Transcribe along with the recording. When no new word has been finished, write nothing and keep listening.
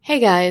Hey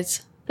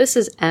guys, this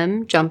is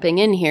Em jumping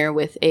in here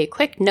with a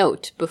quick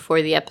note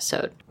before the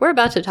episode. We're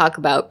about to talk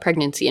about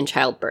pregnancy and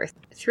childbirth.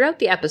 Throughout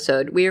the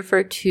episode, we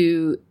refer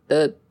to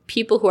the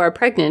people who are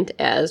pregnant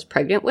as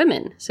pregnant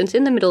women, since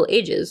in the Middle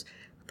Ages,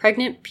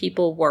 pregnant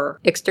people were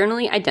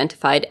externally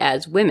identified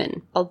as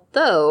women,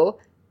 although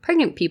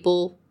pregnant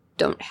people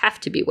don't have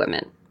to be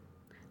women.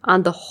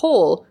 On the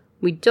whole,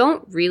 we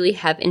don't really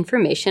have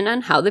information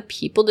on how the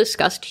people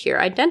discussed here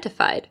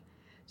identified.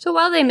 So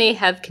while they may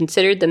have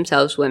considered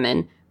themselves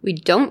women, we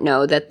don't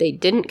know that they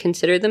didn't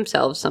consider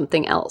themselves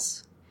something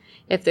else.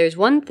 If there's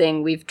one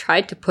thing we've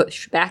tried to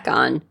push back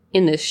on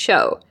in this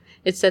show,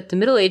 it's that the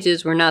Middle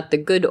Ages were not the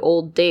good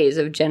old days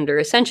of gender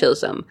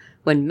essentialism,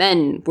 when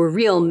men were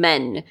real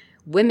men,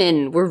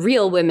 women were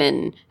real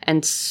women,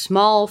 and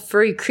small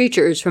furry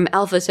creatures from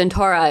Alpha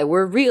Centauri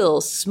were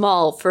real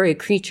small furry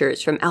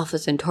creatures from Alpha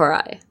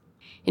Centauri.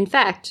 In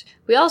fact,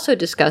 we also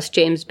discussed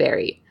James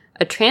Barry,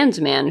 a trans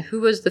man who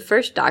was the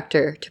first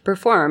doctor to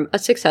perform a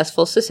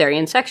successful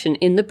cesarean section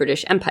in the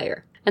British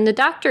Empire. And the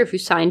doctor who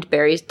signed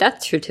Barry's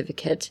death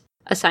certificate,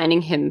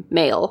 assigning him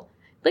male,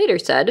 later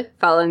said,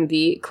 following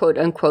the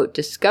quote-unquote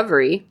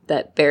discovery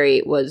that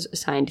Barry was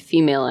assigned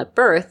female at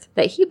birth,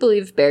 that he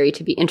believed Barry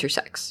to be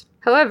intersex.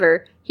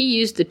 However, he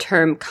used the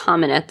term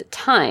common at the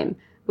time,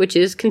 which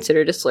is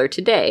considered a slur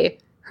today,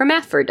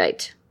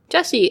 hermaphrodite.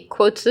 Jesse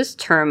quotes this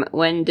term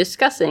when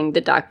discussing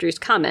the doctor's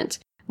comments.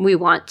 We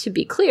want to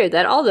be clear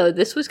that although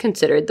this was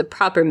considered the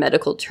proper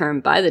medical term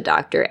by the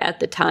doctor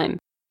at the time,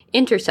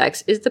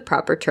 intersex is the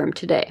proper term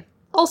today.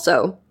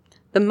 Also,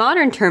 the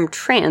modern term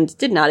trans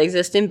did not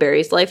exist in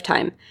Barry's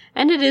lifetime,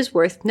 and it is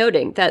worth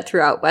noting that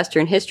throughout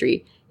Western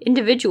history,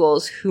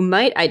 individuals who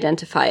might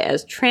identify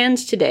as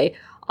trans today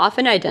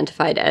often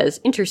identified as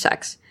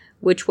intersex,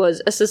 which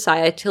was a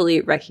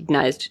societally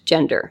recognized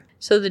gender.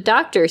 So the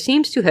doctor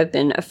seems to have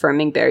been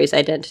affirming Barry's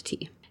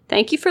identity.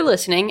 Thank you for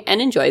listening and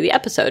enjoy the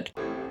episode.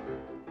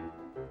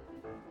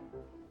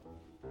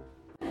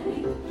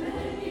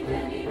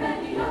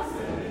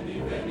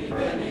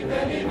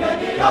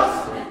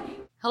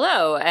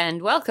 Hello,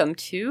 and welcome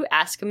to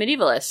Ask a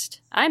Medievalist.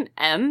 I'm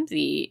Em,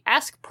 the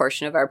Ask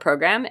portion of our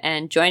program,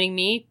 and joining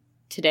me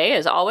today,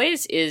 as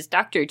always, is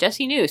Dr.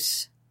 Jesse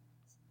Noose.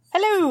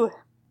 Hello!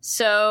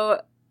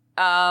 So,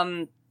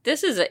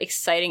 this is an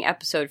exciting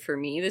episode for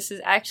me. This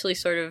is actually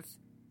sort of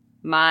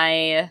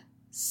my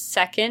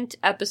second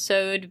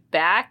episode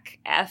back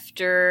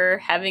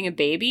after having a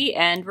baby,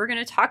 and we're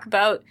going to talk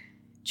about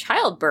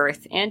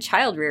childbirth and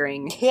child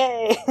rearing.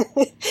 Yay!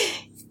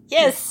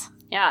 Yes!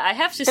 Yeah, I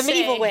have to say... The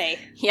medieval way.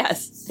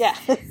 Yes. Yeah.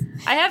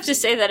 I have to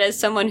say that as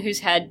someone who's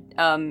had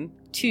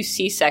 2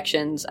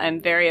 C-sections, I'm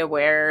very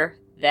aware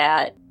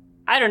that,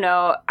 I don't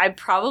know, I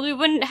probably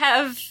wouldn't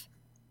have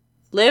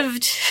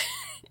lived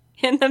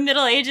in the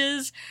Middle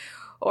Ages,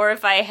 or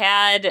if I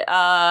had,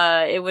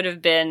 it would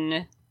have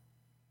been,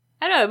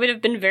 I don't know, it would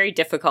have been very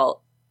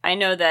difficult. I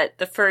know that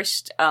the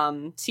first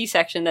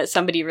C-section that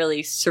somebody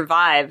really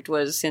survived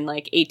was in,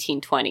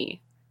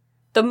 1820.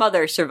 The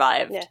mother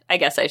survived, yeah. I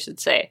guess I should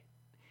say.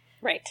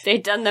 Right.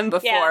 They'd done them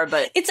before, yeah.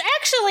 But... It's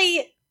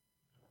actually...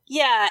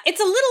 Yeah,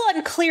 it's a little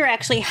unclear,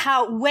 actually,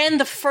 when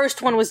the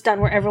first one was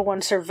done where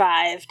everyone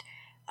survived.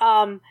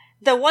 The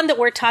one that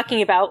we're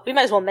talking about, we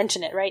might as well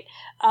mention it, right?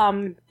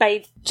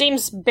 By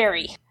James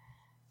Barry.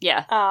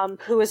 Yeah.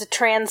 Who was a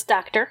trans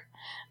doctor.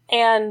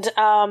 And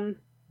that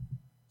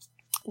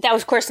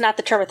was, of course, not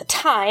the term at the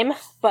time,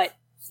 but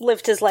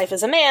lived his life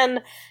as a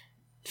man,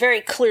 very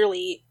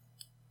clearly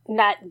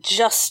not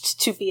just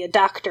to be a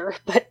doctor,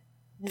 but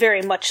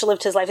very much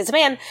lived his life as a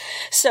man.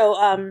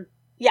 So,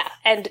 yeah,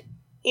 and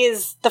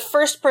is the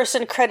first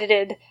person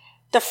credited,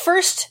 the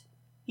first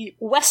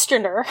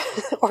Westerner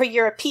or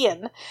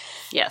European.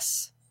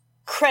 Yes.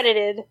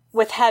 Credited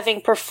with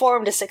having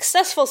performed a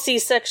successful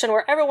C-section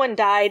where everyone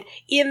died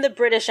in the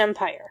British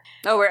Empire.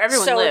 Oh, where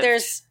everyone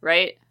lived,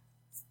 right?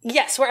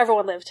 Yes, where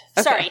everyone lived.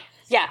 Okay. Sorry.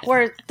 Yeah,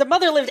 where the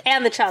mother lived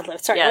and the child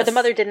lived. Sorry, yes. Where the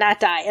mother did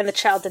not die and the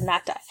child did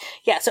not die.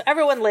 Yeah, so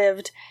everyone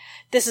lived.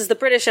 This is the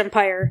British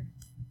Empire.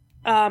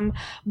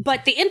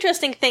 But the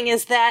interesting thing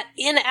is that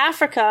in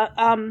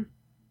Africa,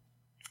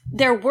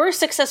 there were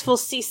successful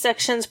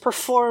C-sections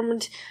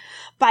performed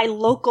by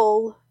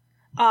local,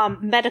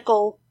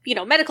 medical,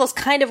 medical is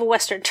kind of a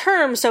Western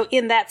term, so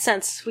in that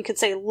sense, we could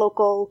say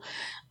local,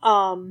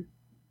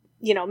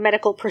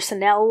 medical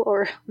personnel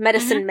or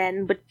medicine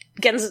men, but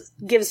again,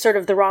 gives sort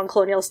of the wrong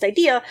colonialist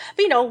idea,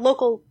 but,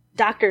 local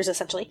doctors,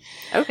 essentially.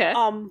 Okay.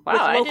 Wow, with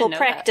local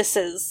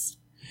practices.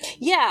 That.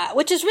 Yeah,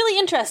 which is really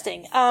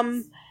interesting.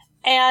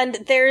 And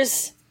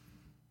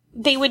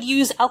they would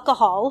use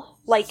alcohol,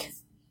 like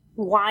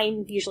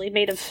wine, usually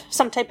made of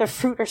some type of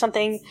fruit or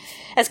something,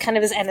 as kind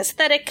of as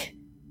anesthetic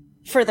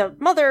for the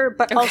mother,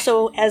 but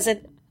also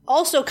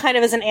kind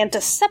of as an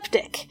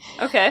antiseptic.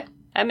 Okay,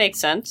 that makes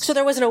sense. So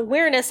there was an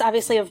awareness,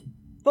 obviously, of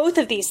both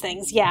of these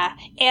things, yeah.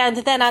 And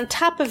then on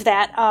top of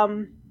that,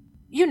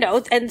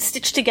 and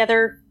stitched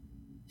together,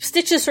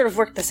 stitches sort of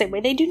worked the same way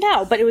they do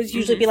now, but it would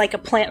usually be like a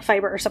plant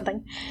fiber or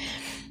something.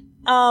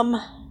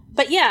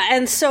 But yeah,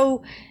 and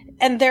so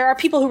and there are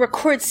people who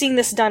record seeing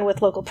this done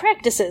with local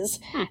practices.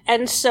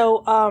 And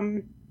so,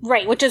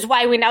 right, which is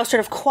why we now sort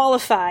of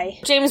qualify.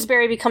 James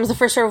Barry becomes the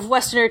first sort of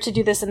Westerner to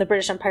do this in the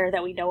British Empire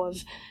that we know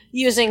of,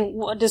 using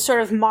what is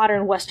sort of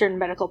modern Western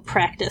medical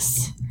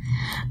practice.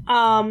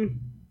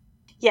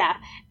 Yeah.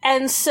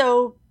 And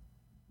so,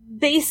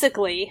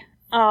 basically,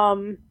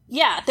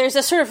 there's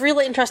a sort of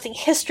really interesting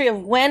history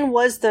of when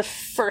was the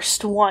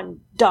first one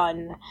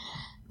done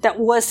that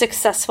was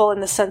successful in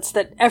the sense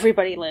that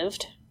everybody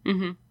lived.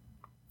 Mm-hmm.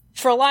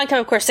 For a long time,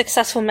 of course,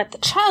 successful meant the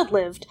child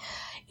lived.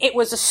 It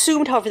was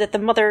assumed, however, that the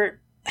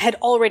mother had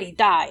already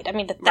died. I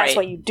mean, that's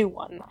why you do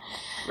one.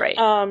 Right.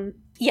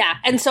 Yeah,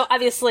 and so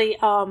obviously...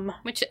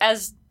 which,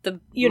 as the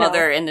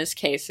mother in this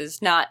case,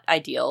 is not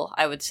ideal,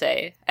 I would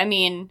say. I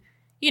mean,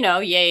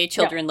 yay,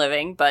 children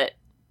living, but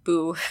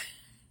boo,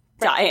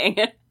 dying.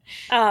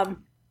 Well,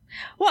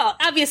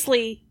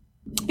 obviously...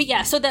 But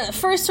yeah, so the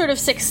first sort of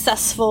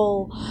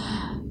successful...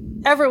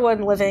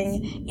 everyone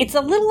living, it's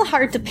a little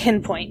hard to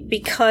pinpoint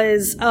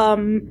because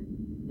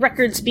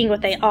records being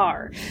what they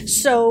are.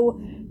 So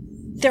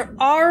there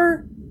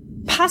are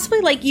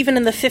possibly even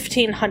in the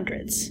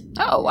 1500s.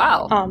 Oh,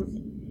 wow.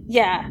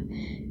 Yeah.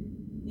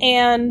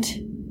 And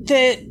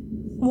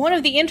one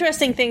of the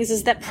interesting things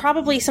is that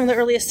probably some of the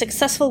earliest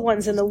successful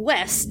ones in the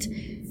West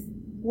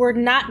were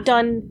not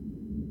done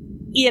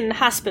in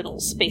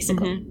hospitals,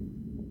 basically. Mm-hmm.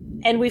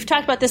 And we've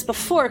talked about this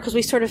before because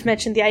we sort of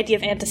mentioned the idea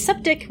of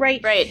antiseptic,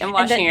 right? Right, and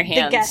washing your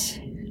hands.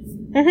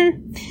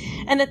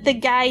 And that the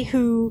guy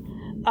who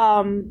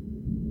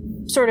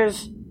sort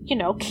of,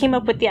 came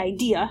up with the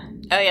idea.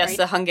 Oh, yes,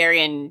 the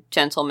Hungarian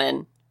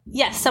gentleman.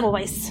 Yes,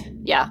 Semmelweis.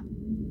 Yeah.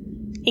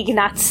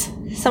 Ignaz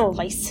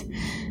Semmelweis.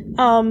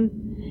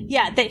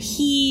 That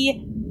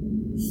he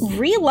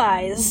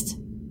realized,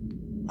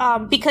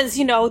 because,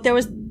 there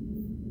was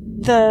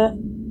the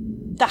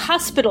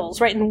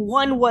hospitals, right? And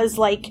one was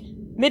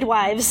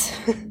midwives,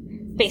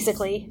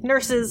 basically,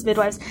 nurses,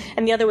 midwives,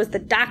 and the other was the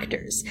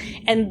doctors.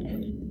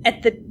 And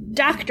at the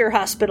doctor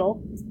hospital,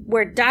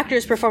 where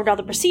doctors performed all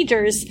the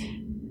procedures,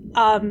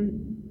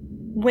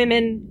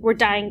 women were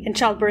dying in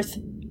childbirth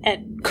at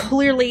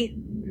clearly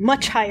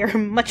much higher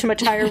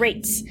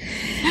rates.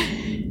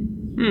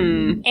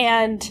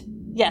 And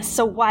yes,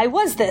 so why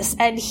was this?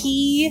 And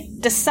he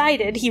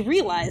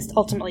realized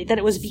ultimately that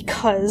it was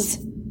because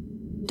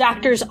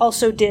doctors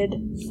also did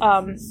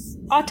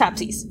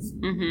autopsies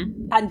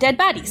on dead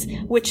bodies,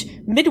 which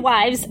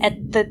midwives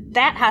at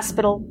that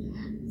hospital,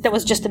 that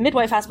was just a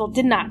midwife hospital,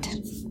 did not.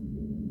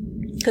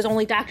 Because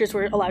only doctors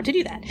were allowed to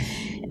do that.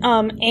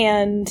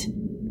 And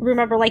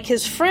remember,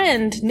 his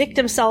friend nicked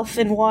himself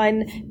in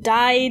one,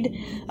 died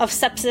of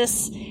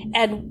sepsis,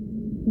 and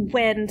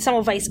when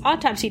Semmelweis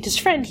autopsied his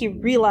friend, he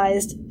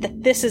realized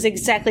that this is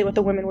exactly what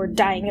the women were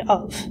dying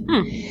of.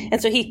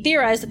 And so he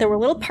theorized that there were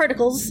little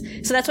particles,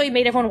 so that's why he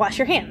made everyone wash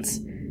your hands.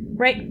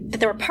 Right? That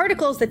there were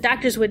particles that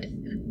doctors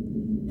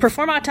would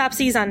perform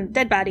autopsies on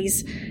dead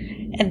bodies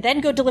and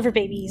then go deliver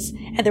babies,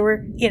 and there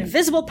were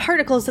invisible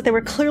particles that they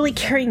were clearly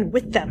carrying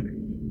with them.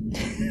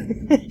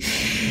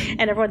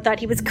 And everyone thought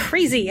he was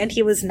crazy, and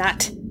he was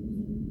not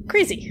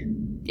crazy.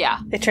 Yeah.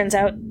 It turns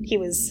out he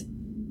was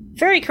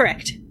very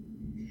correct.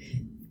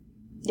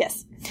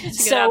 Yes.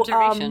 It's a good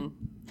observation.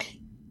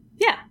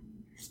 Yeah.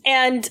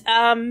 And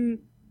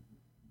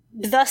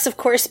thus, of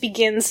course,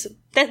 begins...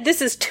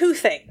 This is two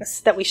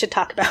things that we should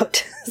talk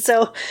about.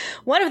 So,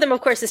 one of them,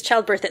 of course, is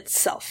childbirth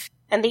itself.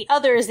 And the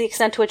other is the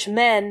extent to which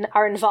men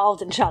are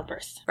involved in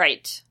childbirth.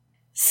 Right.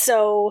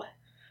 So,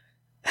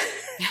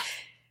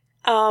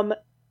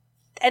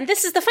 and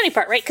this is the funny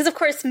part, right? Because, of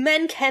course,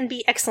 men can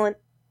be excellent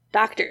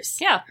doctors.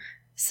 Yeah.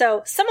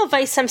 So,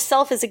 Semmelweis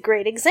himself is a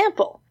great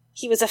example.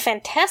 He was a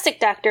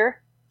fantastic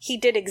doctor. He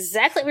did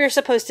exactly what we were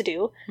supposed to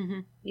do. Mm-hmm.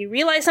 You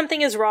realize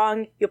something is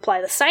wrong, you apply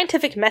the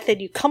scientific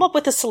method, you come up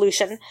with a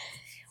solution.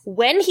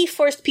 When he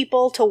forced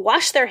people to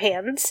wash their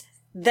hands,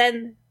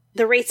 then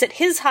the rates at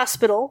his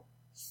hospital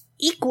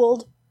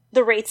equaled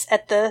the rates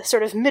at the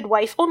sort of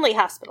midwife-only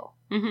hospital.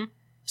 Mm-hmm.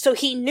 So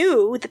he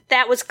knew that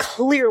that was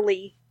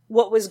clearly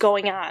what was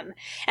going on,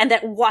 and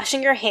that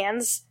washing your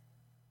hands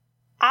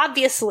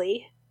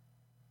obviously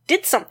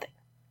did something.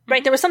 Right?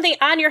 Mm-hmm. There was something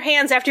on your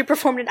hands after you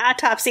performed an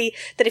autopsy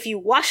that if you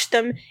washed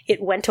them,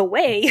 it went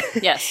away.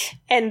 Yes.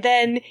 And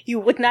then you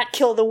would not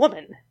kill the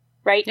woman.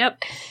 Right?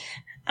 Yep.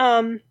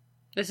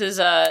 This is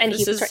a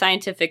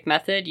scientific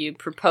method. You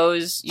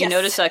propose, you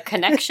notice a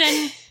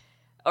connection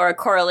or a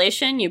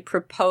correlation, you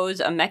propose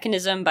a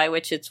mechanism by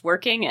which it's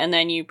working, and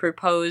then you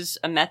propose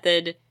a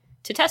method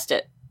to test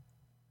it.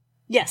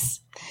 Yes.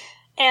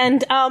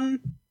 And,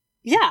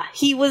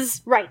 he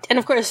was right. And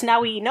of course,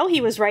 now we know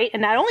he was right,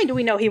 and not only do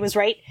we know he was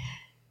right,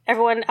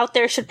 everyone out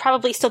there should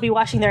probably still be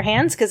washing their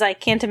hands, because I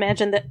can't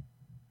imagine that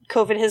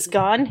COVID has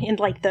gone in,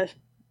 the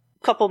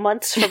couple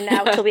months from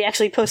now until we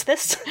actually post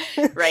this.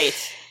 Right.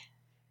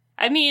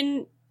 I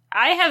mean,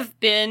 I have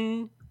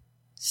been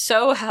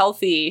so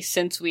healthy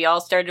since we all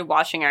started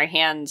washing our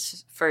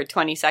hands for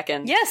 20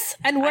 seconds. Yes,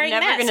 and wearing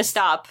masks. I'm never going to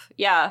stop.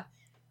 Yeah.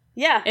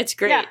 Yeah. It's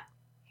great. Yeah.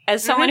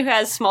 As someone who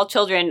has small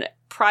children,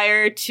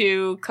 prior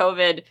to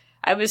COVID,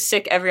 I was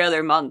sick every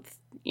other month,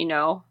 you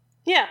know?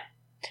 Yeah.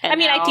 And I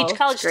mean, I now teach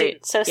college it's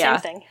great. students, so same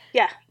thing.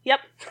 Yeah. Yep.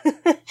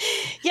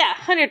 Yeah,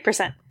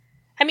 100%.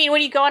 I mean,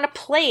 when you go on a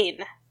plane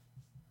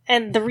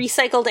and the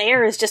recycled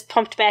air is just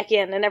pumped back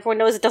in and everyone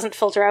knows it doesn't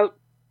filter out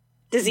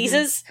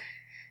diseases,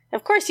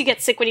 of course you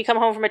get sick when you come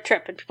home from a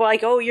trip and people are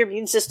like, oh, your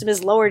immune system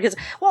is lower because,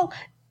 well,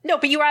 no,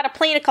 but you were on a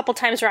plane a couple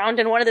times around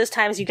and one of those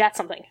times you got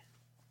something.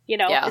 You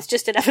know, it's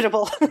just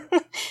inevitable.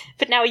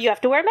 But now you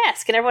have to wear a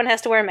mask and everyone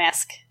has to wear a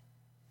mask.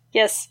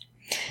 Yes.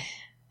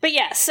 But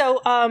yeah,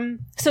 so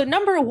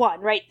number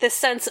one, right, this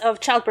sense of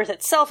childbirth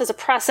itself is a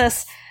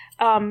process.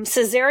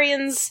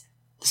 Cesareans,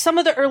 some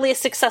of the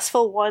earliest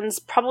successful ones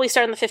probably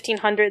start in the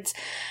 1500s.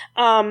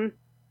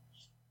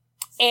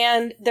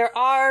 And there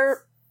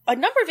are a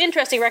number of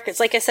interesting records.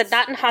 Like I said,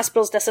 not in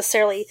hospitals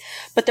necessarily,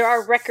 but there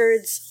are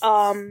records.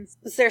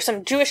 There's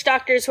some Jewish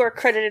doctors who are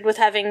credited with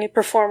having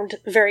performed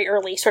very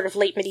early, sort of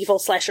late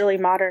medieval / early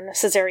modern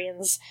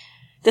cesareans.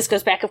 This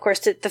goes back, of course,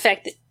 to the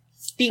fact that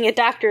being a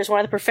doctor is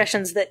one of the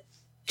professions that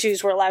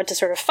Jews were allowed to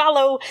sort of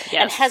follow,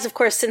 and has, of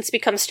course, since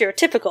become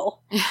stereotypical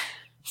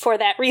for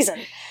that reason.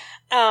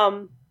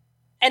 And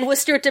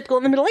was stereotypical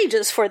in the Middle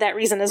Ages for that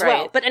reason as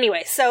well. But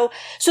anyway, so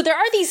there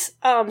are these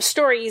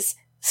stories,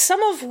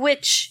 some of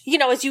which, you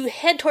know, as you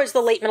head towards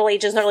the late Middle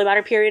Ages and early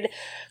modern period,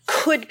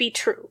 could be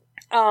true.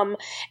 And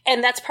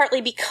that's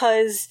partly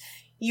because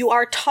you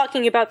are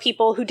talking about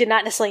people who did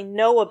not necessarily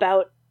know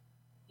about,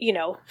 you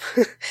know,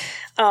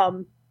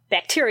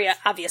 bacteria,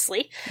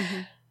 obviously,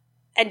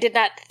 and did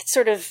not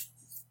sort of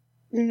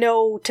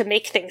know to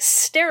make things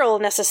sterile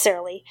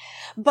necessarily,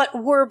 but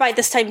were by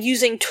this time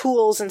using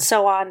tools and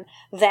so on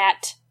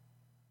that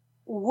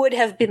would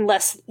have been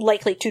less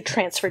likely to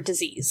transfer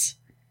disease.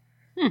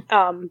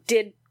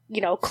 Did,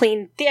 you know,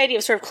 clean, the idea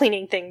of sort of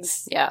cleaning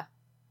things. Yeah.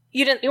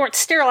 You weren't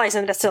sterilizing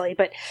them necessarily,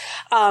 but,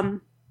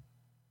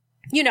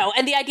 you know,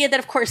 and the idea that,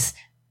 of course,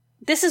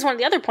 this is one of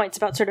the other points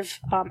about sort of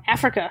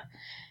Africa,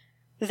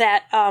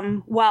 that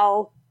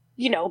while,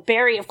 you know,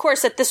 Barry, of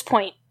course, at this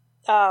point,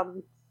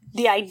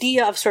 the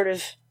idea of sort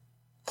of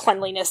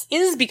cleanliness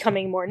is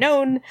becoming more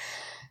known.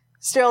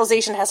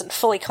 Sterilization hasn't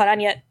fully caught on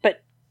yet,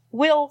 but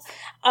will.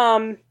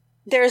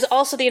 There's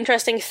also the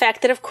interesting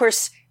fact that, of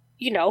course,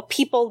 you know,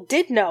 people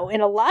did know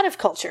in a lot of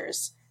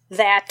cultures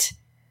that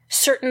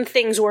certain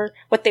things were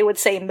what they would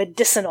say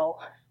medicinal,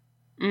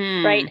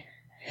 right?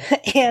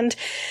 And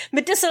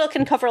medicinal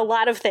can cover a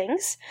lot of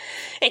things.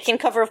 It can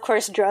cover, of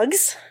course,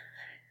 drugs,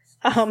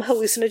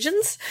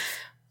 hallucinogens,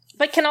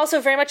 but can also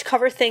very much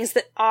cover things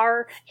that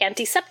are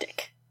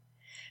antiseptic,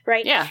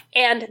 right? Yeah.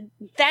 And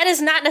that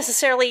is not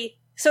necessarily,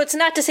 so it's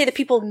not to say that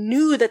people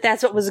knew that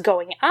that's what was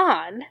going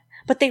on,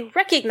 but they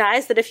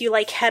recognized that if you,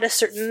 like, had a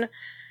certain,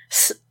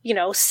 you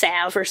know,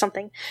 salve or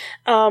something,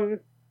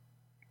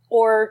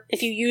 or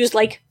if you used,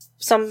 like,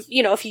 some,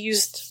 you know, if you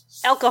used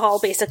alcohol,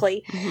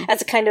 basically,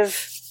 as a kind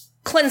of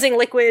cleansing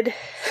liquid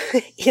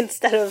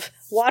instead of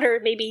water,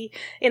 maybe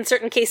in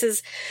certain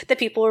cases, that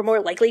people were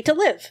more likely to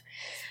live.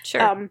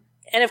 Sure.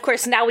 And of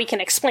course, now we can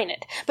explain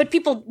it. But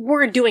people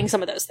were doing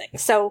some of those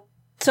things. So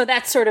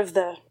that's sort of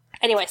the...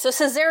 Anyway, so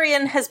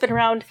cesarean has been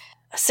around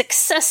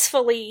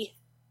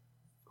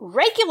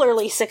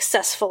regularly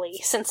successfully,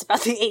 since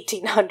about the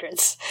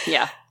 1800s.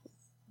 Yeah.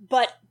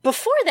 But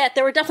before that,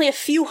 there were definitely a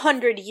few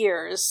hundred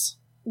years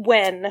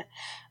when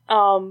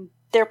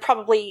there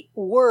probably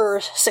were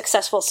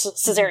successful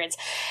cesareans.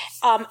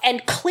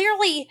 And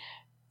clearly...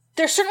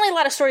 There's certainly a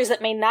lot of stories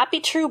that may not be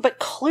true, but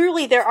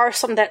clearly there are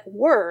some that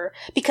were,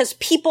 because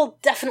people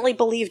definitely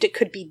believed it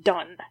could be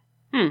done.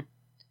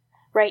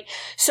 Right?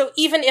 So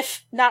even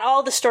if not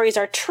all the stories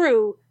are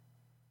true,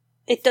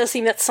 it does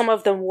seem that some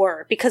of them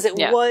were, because it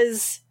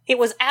was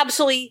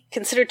absolutely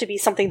considered to be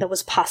something that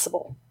was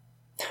possible.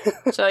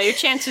 So your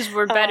chances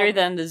were better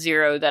than the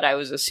 0 that I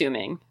was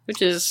assuming,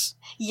 which is...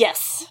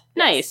 Yes.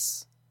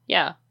 Nice.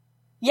 Yes.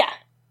 Yeah.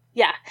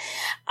 Yeah.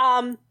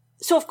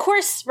 So, of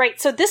course, right,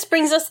 so this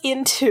brings us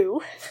into,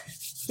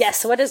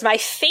 yes, what is my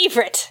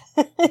favorite?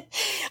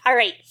 All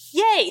right,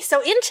 yay!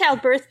 So in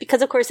childbirth,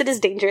 because of course it is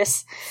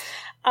dangerous,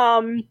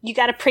 you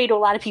gotta pray to a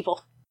lot of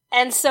people.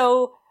 And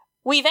so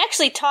we've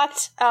actually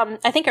talked,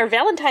 I think our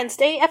Valentine's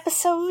Day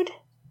episode,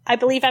 I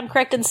believe I'm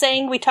correct in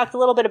saying, we talked a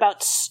little bit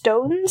about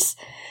stones,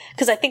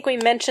 because I think we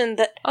mentioned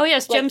that... Oh,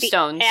 yes, like,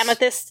 gemstones.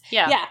 Amethyst.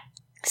 Yeah. Yeah.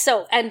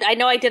 So, and I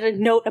know I did a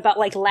note about,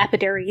 like,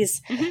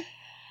 lapidaries.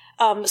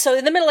 So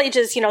in the Middle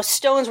Ages, you know,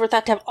 stones were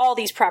thought to have all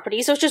these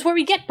properties, which is where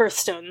we get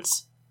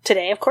birthstones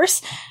today, of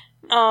course.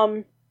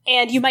 And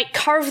you might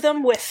carve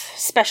them with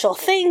special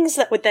things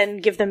that would then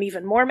give them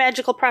even more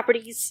magical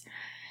properties.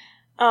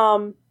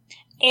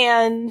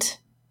 And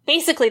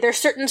basically, there are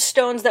certain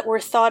stones that were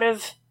thought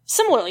of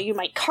similarly. You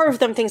might carve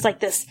them, things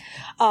like this,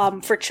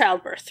 for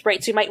childbirth,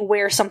 right? So you might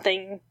wear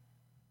something,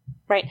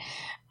 right?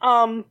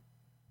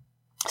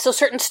 So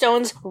certain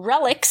stones,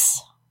 relics,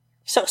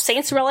 so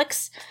saints'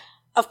 relics,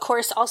 of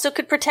course, also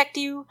could protect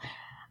you.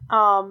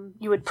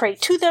 You would pray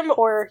to them,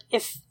 or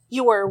if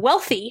you were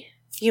wealthy,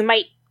 you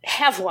might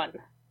have one,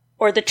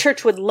 or the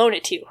church would loan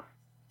it to you,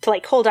 to,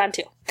 like, hold on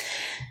to.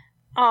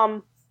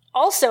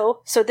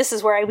 Also, so this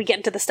is where we get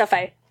into the stuff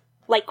I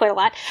like quite a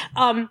lot.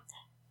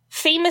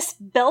 Famous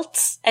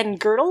belts and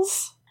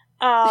girdles.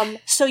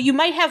 So you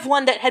might have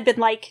one that had been,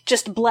 like,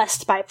 just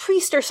blessed by a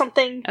priest or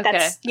something. Okay.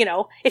 That's, you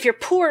know, if you're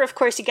poor, of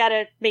course, you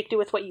gotta make do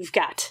with what you've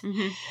got.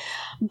 Mm-hmm.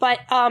 But,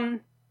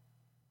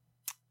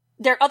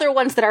 there are other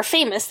ones that are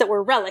famous that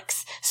were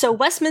relics. So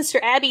Westminster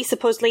Abbey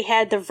supposedly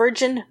had the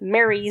Virgin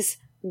Mary's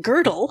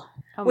girdle,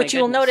 which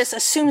you will notice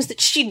assumes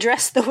that she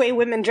dressed the way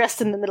women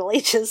dressed in the Middle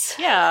Ages.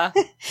 Yeah.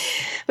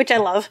 Which I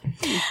love.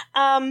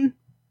 I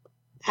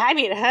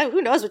mean,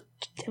 who knows? I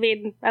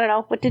don't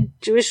know. What did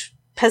Jewish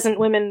peasant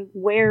women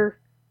wear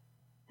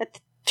at the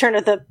turn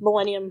of the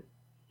millennium?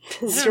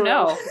 I don't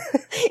know.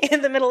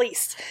 In the Middle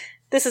East.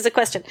 This is a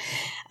question.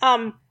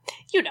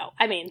 You know,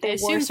 I mean, they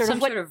wore sort of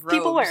what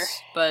people wear.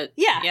 But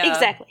yeah,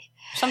 exactly.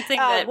 Something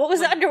that what was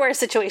the underwear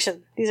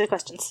situation? These are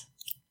questions.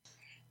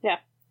 Yeah.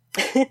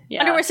 Yeah.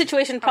 Underwear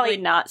situation probably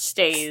not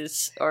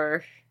stays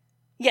or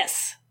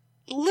yes.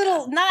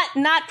 Little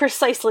not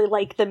precisely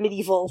like the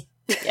medieval.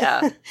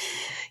 Yeah.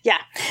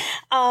 Yeah.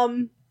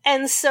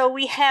 And so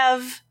we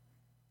have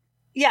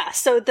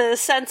so the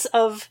sense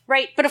of,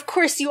 right, but of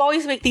course you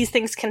always make these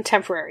things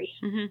contemporary.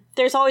 Mm-hmm.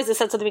 There's always a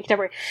sense of them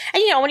contemporary.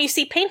 And, you know, when you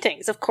see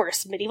paintings, of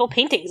course, medieval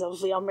paintings of,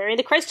 you know, Mary and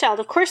the Christ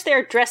Child, of course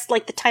they're dressed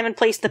like the time and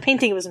place the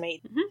painting was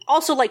made. Mm-hmm.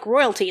 Also like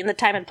royalty in the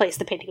time and place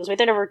the painting was made.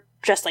 They're never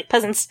dressed like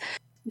peasants.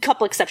 A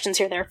couple exceptions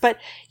here and there. But,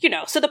 you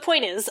know, so the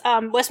point is,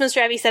 Westminster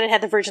Abbey said it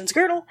had the Virgin's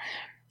girdle,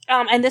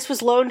 and this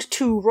was loaned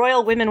to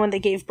royal women when they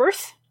gave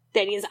birth.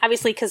 The idea is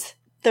obviously because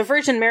the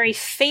Virgin Mary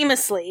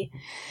famously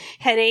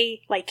had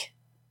a, like,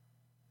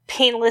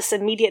 painless,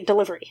 immediate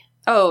delivery.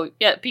 Oh,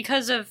 yeah,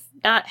 because of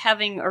not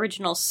having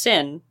original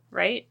sin,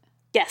 right?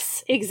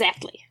 Yes,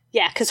 exactly.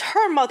 Yeah, because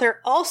her mother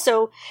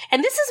also,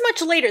 and this is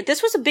much later,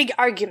 this was a big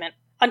argument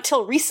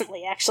until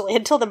recently, actually,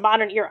 until the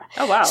modern era.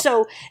 Oh, wow.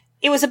 So,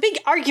 it was a big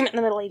argument in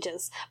the Middle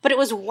Ages, but it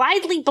was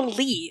widely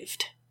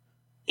believed.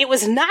 It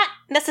was not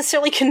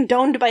necessarily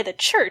condoned by the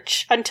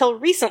church until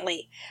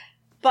recently,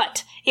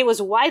 but it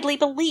was widely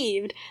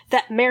believed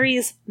that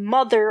Mary's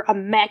mother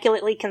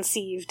immaculately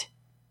conceived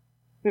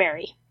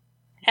Mary.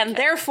 And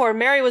therefore,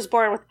 Mary was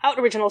born without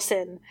original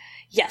sin.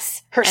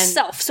 Yes,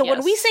 herself. And, so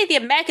when we say the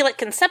Immaculate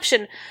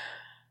Conception,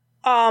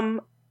 a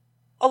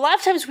lot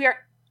of times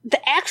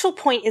the actual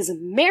point is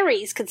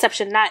Mary's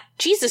conception, not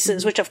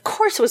Jesus's, which of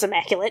course was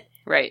immaculate.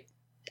 Right.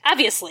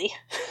 Obviously.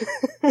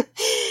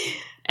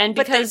 And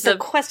because the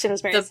question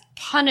is Mary's. The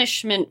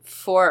punishment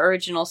for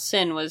original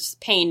sin was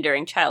pain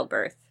during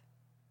childbirth,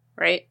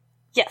 right?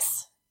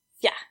 Yes.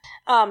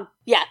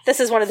 Yeah. This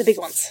is one of the big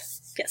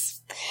ones.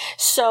 Yes.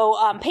 So,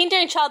 pain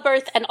during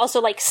childbirth, and also,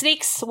 like,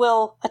 snakes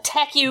will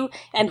attack you,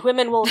 and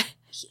women will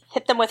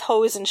hit them with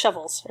hoes and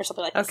shovels, or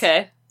something like this.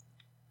 Okay.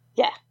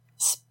 Yeah.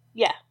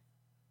 Yeah.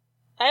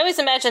 I always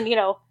imagine, you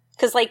know,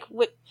 because, like,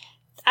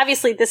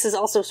 obviously this is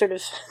also sort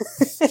of,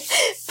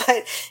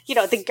 but, you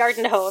know, the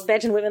garden hoe,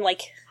 imagine women,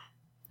 like,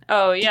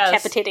 oh, yes,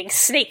 decapitating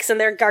snakes in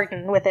their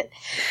garden with it.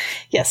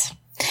 Yes.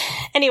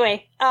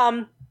 Anyway,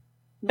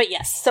 but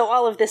yes, so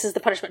all of this is the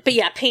punishment. But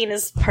yeah, pain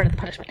is part of the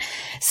punishment.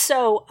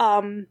 So,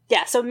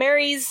 so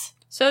Mary's...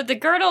 So the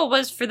girdle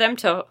was for them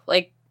to,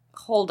 like,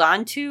 hold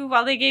on to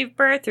while they gave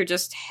birth, or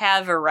just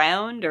have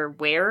around, or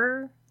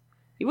wear?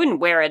 You wouldn't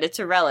wear it, it's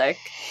a relic.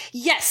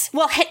 Yes,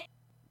 well,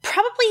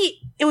 probably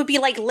it would be,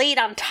 like, laid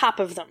on top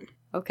of them.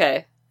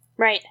 Okay.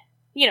 Right?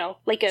 You know,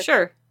 like a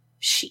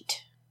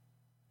sheet.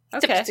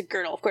 Okay. Except it's a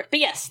girdle, of course. But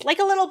yes, like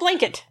a little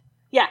blanket.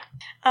 Yeah.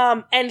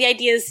 And the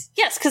idea is,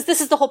 yes, because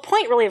this is the whole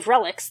point, really, of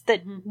relics,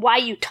 that why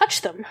you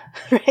touch them,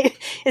 right,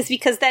 is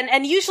because then,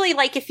 and usually,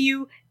 like, if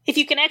you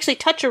can actually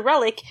touch a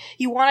relic,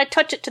 you want to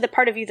touch it to the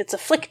part of you that's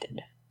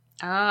afflicted.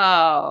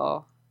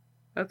 Oh.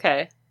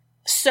 Okay.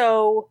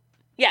 So,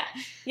 yeah,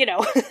 you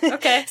know.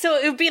 Okay. So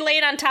it would be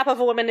laid on top of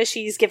a woman as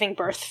she's giving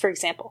birth, for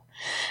example.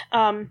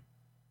 But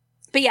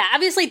yeah,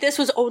 obviously this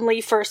was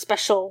only for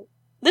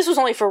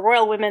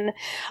royal women.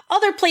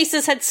 Other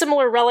places had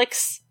similar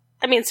relics.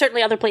 I mean,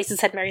 certainly other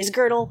places had Mary's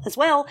girdle as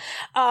well.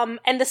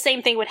 And the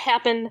same thing would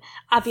happen.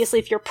 Obviously,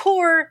 if you're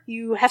poor,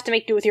 you have to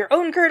make do with your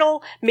own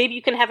girdle. Maybe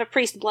you can have a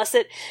priest bless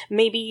it.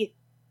 Maybe,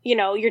 you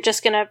know, you're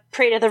just gonna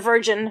pray to the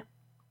Virgin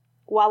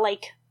while,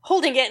 like,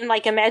 holding it and,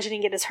 like,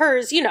 imagining it as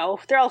hers. You know,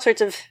 there are all sorts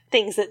of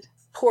things that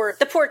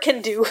the poor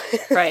can do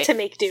to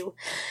make do.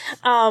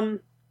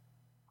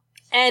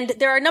 And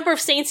there are a number of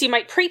saints you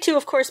might pray to,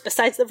 of course,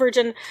 besides the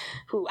Virgin,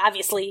 who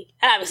obviously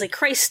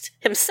Christ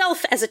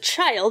himself as a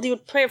child. You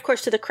would pray, of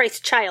course, to the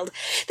Christ child.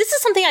 This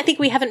is something I think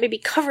we haven't maybe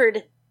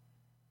covered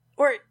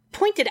or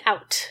pointed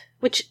out,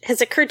 which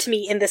has occurred to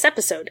me in this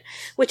episode,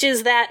 which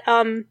is that,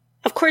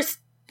 of course,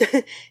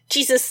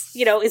 Jesus,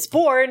 you know, is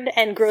born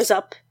and grows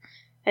up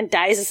and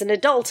dies as an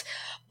adult,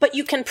 but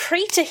you can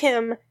pray to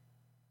him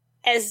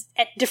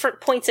at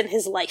different points in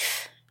his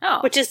life. Oh.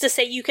 Which is to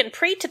say, you can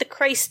pray to the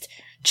Christ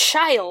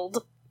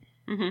child,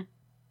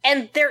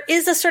 and there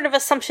is a sort of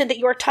assumption that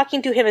you are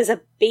talking to him as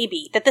a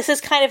baby, that this is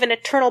kind of an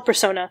eternal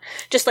persona,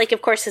 just like,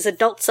 of course, his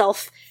adult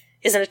self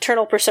is an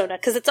eternal persona,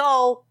 because it's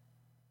all,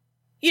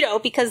 you know,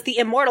 because the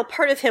immortal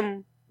part of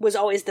him was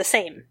always the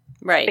same.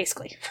 Right.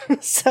 Basically.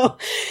 So,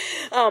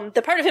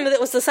 the part of him that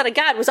was the son of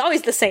God was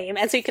always the same.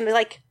 And so you can,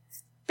 like,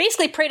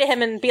 basically pray to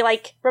him and be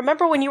like,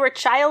 remember when you were a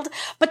child?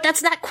 But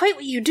that's not quite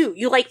what you do.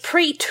 You, like,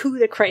 pray to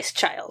the Christ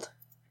child.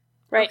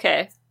 Right?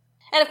 Okay.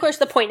 And of course,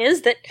 the point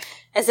is that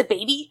as a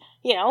baby,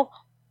 you know,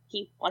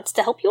 he wants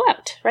to help you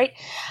out, right?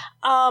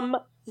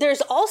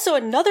 There's also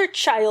another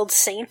child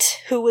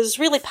saint who was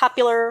really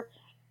popular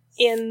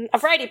in a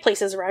variety of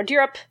places around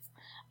Europe.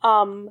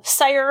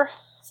 Cyr,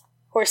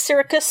 or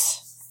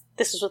Cyricus.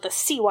 This is with a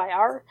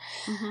C-Y-R.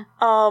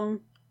 Mm-hmm.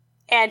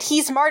 And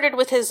he's martyred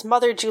with his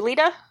mother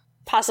Julita,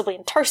 possibly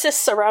in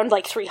Tarsus, around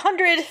like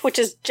 300, which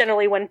is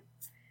generally when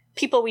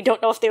people we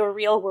don't know if they were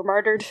real were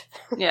martyred.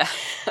 Yeah,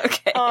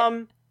 okay.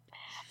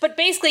 But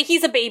basically,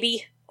 he's a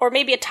baby, or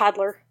maybe a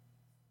toddler.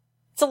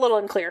 It's a little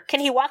unclear. Can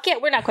he walk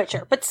yet? We're not quite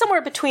sure. But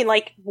somewhere between,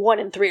 like, 1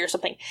 and 3 or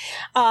something.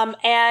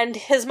 And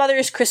his mother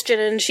is Christian,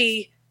 and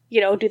she,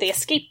 you know, do they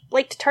escape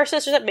Lake to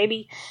Tarsus or something?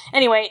 Maybe.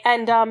 Anyway,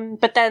 and,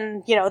 but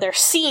then, you know, they're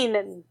seen,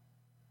 and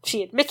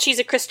she admits she's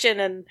a Christian,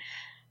 and,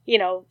 you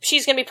know,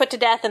 she's gonna be put to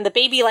death, and the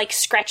baby, like,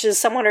 scratches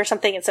someone or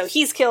something, and so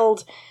he's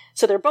killed.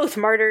 So they're both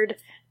martyred.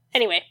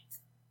 Anyway.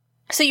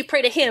 So you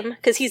pray to him,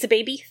 because he's a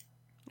baby.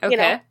 Okay. You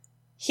know?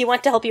 He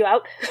wants to help you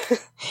out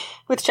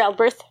with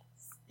childbirth.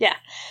 Yeah.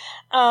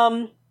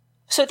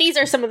 So these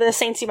are some of the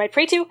saints you might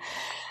pray to.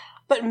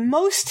 But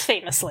most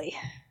famously,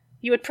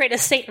 you would pray to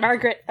Saint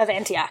Margaret of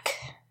Antioch.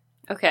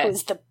 Okay.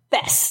 Who's the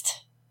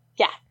best.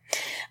 Yeah.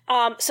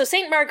 So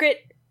Saint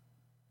Margaret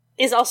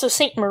is also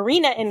Saint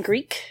Marina in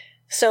Greek.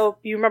 So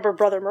you remember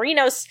Brother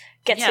Marinos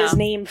gets his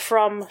name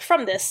from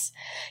this.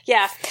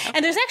 Yeah. Okay.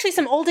 And there's actually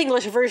some Old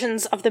English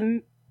versions of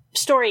the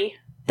story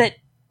that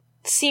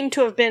seem to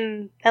have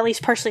been at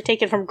least partially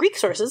taken from Greek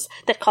sources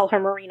that call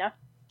her Marina.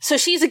 So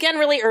she's again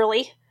really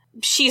early.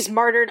 She's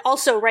martyred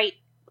also, right,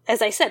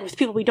 as I said, with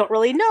people we don't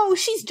really know.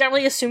 She's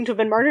generally assumed to have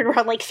been martyred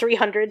around like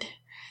 300.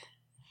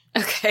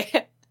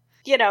 Okay.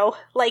 You know,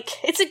 like,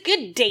 it's a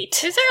good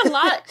date. Is there a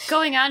lot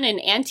going on in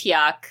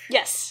Antioch?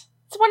 Yes.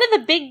 It's one of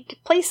the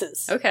big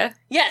places. Okay.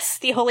 Yes,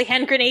 the Holy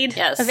Hand Grenade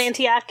of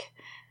Antioch.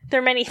 There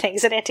are many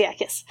things at Antioch,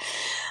 yes.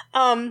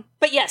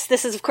 But yes,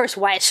 this is, of course,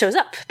 why it shows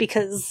up,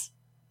 because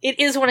it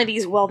is one of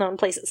these well-known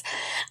places.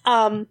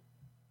 So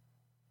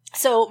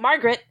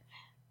Margaret,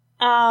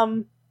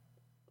 and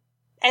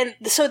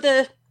so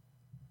the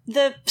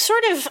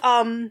sort of,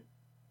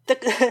 the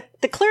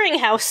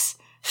clearinghouse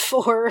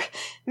for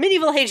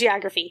medieval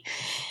hagiography,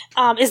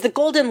 is the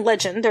Golden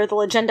Legend, or the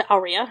Legenda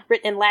Aurea,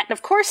 written in Latin,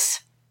 of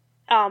course,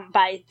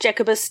 by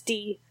Jacobus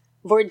de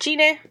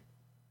Voragine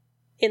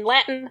in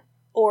Latin,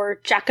 or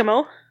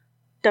Giacomo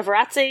da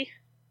Verrazzi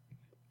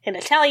in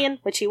Italian,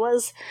 which he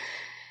was.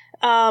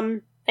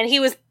 And he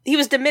was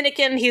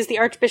Dominican. He's the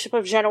Archbishop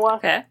of Genoa.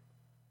 Okay.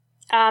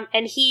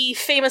 And he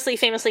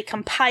famously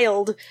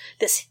compiled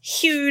this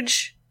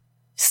huge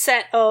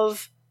set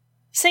of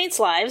saints'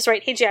 lives,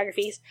 right,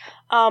 hagiographies,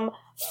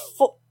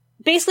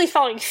 basically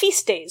following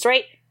feast days,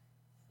 right?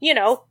 You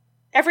know,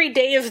 every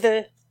day of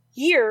the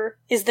year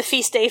is the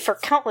feast day for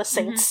countless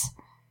saints.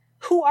 Mm-hmm.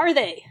 Who are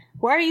they?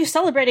 Why are you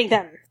celebrating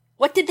them?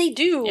 What did they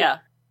do? Yeah.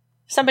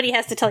 Somebody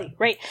has to tell you,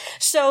 right?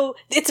 So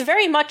it's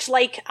very much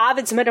like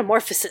Ovid's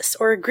Metamorphosis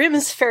or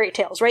Grimm's fairy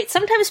tales, right?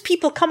 Sometimes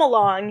people come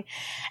along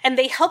and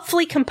they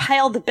helpfully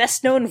compile the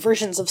best known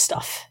versions of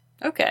stuff.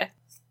 Okay.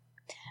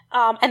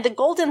 And the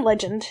Golden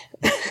Legend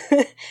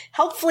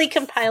helpfully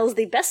compiles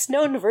the best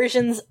known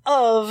versions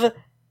of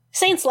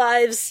saints'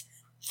 lives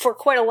for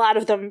quite a lot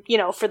of them, you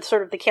know, for the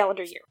sort of the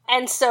calendar year.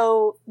 And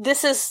so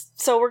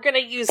we're going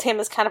to use him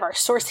as kind of our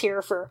source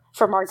here for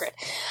Margaret.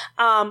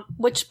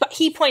 Which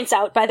he points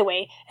out, by the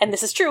way, and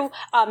this is true,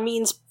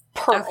 means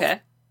pearl.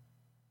 Okay.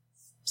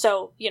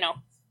 So, you know,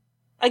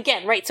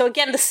 again, right, so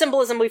again, the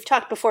symbolism we've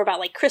talked before about,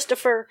 like,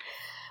 Christopher,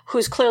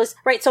 who's clearly,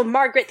 right, so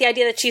Margaret, the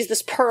idea that she's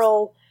this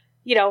pearl,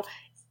 you know,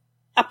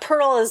 a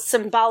pearl is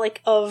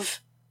symbolic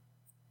of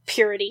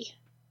purity,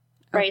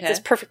 right? Okay. It's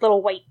this perfect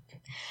little white.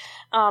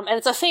 And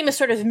it's a famous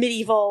sort of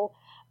medieval,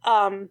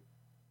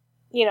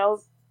 you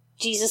know,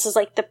 Jesus is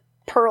like the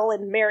pearl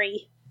and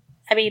Mary.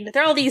 I mean,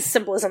 there are all these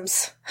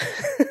symbolisms.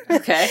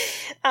 Okay.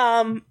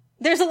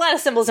 There's a lot of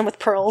symbolism with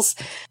pearls.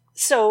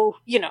 So,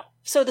 you know,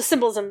 so the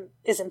symbolism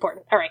is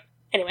important. All right.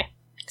 Anyway.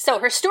 So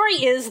her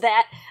story is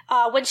that,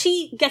 when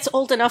she gets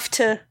old enough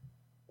to,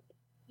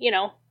 you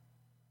know,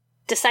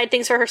 decide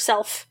things for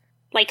herself,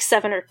 like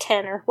 7 or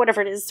 10 or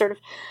whatever it is, sort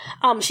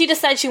of, she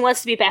decides she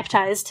wants to be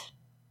baptized.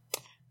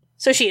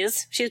 So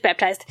she's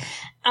baptized.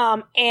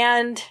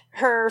 And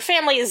her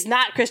family is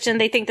not Christian.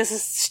 They think this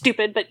is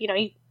stupid, but, you know,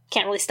 you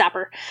can't really stop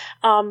her.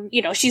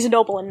 You know, she's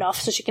noble enough,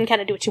 so she can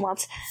kind of do what she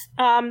wants.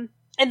 And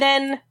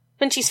then,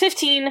 when she's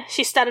 15,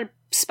 she's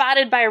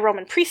spotted by a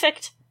Roman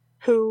prefect,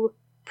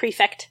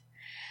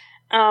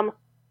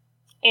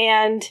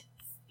 and,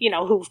 you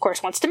know, who, of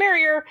course, wants to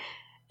marry her,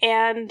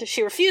 and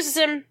she refuses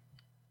him,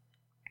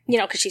 you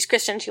know, because she's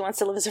Christian. She wants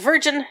to live as a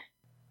virgin,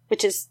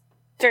 which is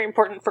very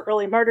important for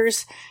early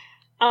martyrs.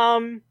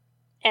 And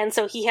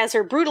so he has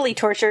her brutally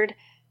tortured,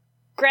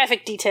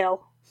 graphic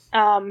detail,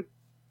 and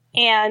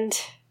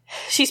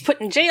she's put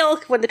in jail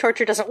when the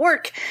torture doesn't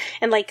work,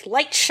 and, like,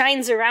 light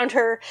shines around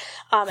her,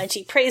 and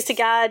she prays to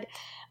God,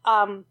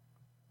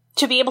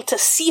 to be able to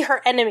see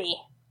her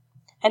enemy.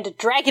 And a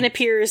dragon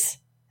appears,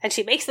 and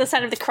she makes the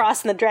sign of the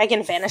cross, and the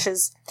dragon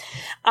vanishes.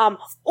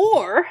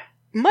 Or,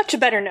 much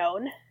better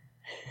known,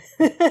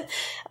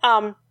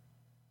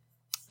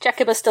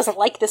 Jacobus doesn't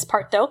like this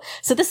part, though,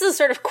 so this is a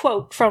sort of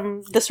quote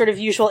from the sort of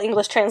usual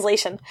English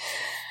translation.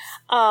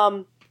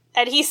 And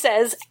he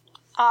says,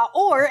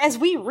 or, as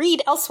we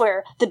read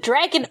elsewhere, the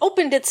dragon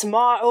opened its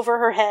maw over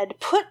her head,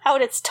 put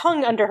out its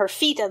tongue under her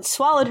feet, and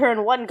swallowed her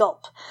in one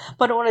gulp.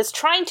 But when it was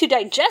trying to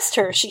digest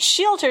her, she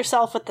shielded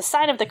herself with the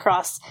sign of the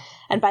cross,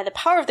 and by the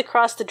power of the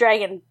cross the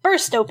dragon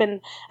burst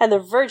open, and the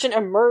virgin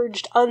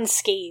emerged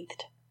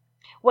unscathed.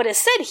 What is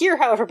said here,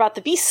 however, about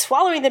the beast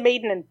swallowing the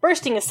maiden and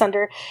bursting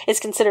asunder is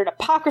considered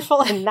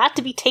apocryphal and not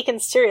to be taken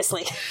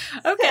seriously.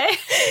 Okay.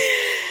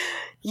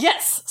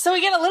 Yes, so we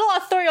get a little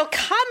authorial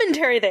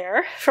commentary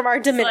there from our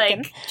Dominican.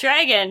 Like,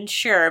 dragon,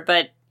 sure,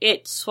 but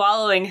it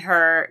swallowing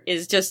her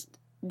is just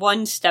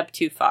one step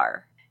too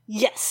far.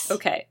 Yes.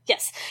 Okay.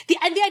 Yes. The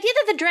idea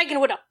that the dragon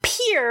would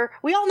appear,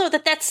 we all know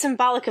that that's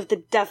symbolic of the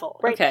devil,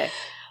 right? Okay.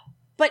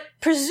 But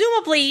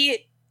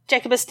presumably,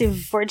 Jacobus de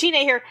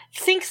Vorgine here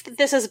thinks that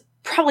this is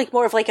probably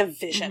more of like a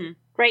vision,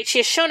 right? She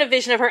has shown a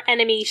vision of her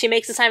enemy, she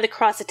makes the sign of the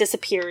cross, it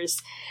disappears.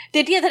 The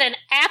idea that an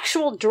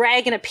actual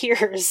dragon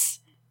appears,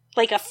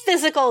 like a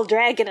physical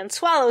dragon, and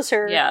swallows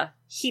her,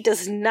 he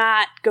does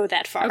not go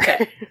that far.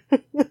 Okay.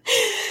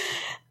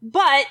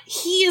 But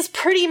he is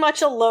pretty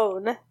much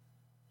alone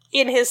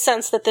in his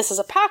sense that this is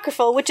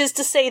apocryphal, which is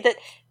to say that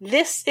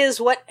this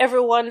is what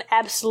everyone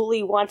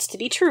absolutely wants to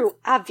be true,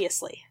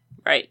 obviously.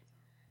 Right.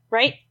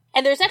 Right?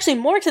 And there's actually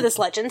more to this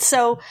legend,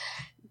 so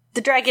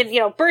the dragon,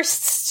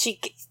 bursts, she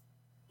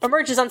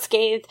emerges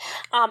unscathed,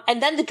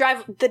 and then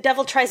the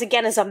devil tries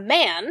again as a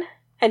man,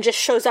 and just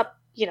shows up,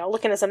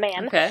 looking as a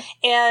man. Okay.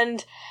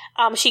 And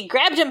she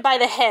grabbed him by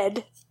the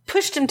head,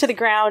 pushed him to the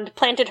ground,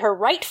 planted her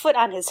right foot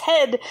on his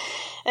head,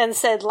 and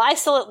said, "Lie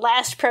still at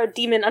last, proud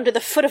demon, under the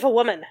foot of a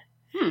woman."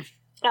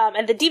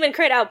 And the demon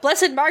cried out,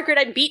 "Blessed Margaret,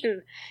 I'm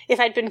beaten. If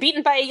I'd been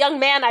beaten by a young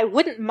man, I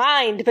wouldn't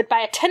mind, but by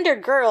a tender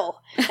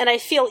girl. And I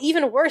feel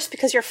even worse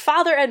because your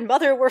father and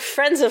mother were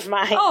friends of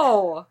mine."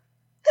 Oh.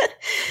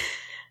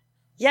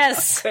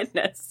 Yes. Oh,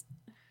 goodness.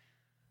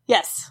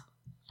 Yes.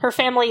 Her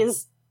family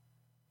is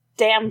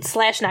damned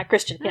 / not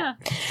Christian. Yeah.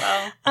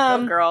 Well,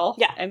 go girl.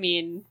 Yeah. I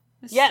mean,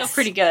 it's still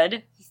pretty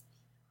good.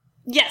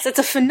 Yes, it's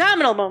a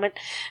phenomenal moment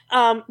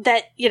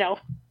that,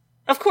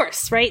 of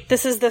course, right?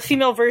 This is the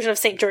female version of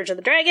St. George and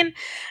the Dragon,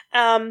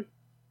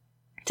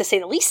 to say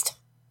the least.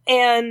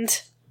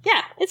 And,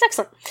 yeah, it's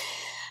excellent.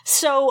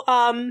 So,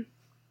 and,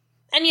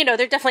 there are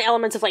definitely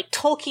elements of, like,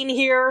 Tolkien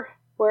here,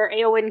 where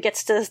Éowyn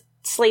gets to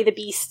slay the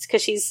beast,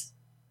 because she's,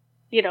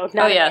 not a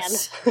man.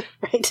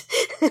 Right?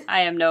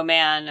 I am no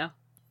man.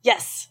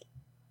 Yes.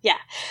 Yeah.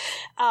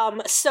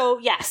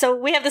 So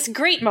we have this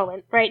great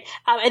moment, right?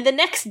 And the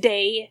next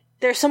day,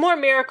 there's some more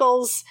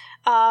miracles.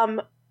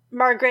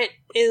 Margaret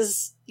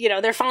is,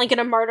 they're finally going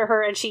to martyr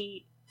her, and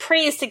she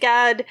prays to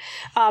God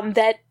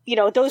that,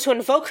 those who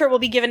invoke her will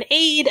be given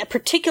aid,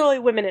 particularly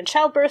women in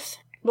childbirth,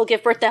 will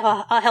give birth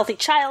to a healthy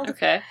child.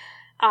 Okay.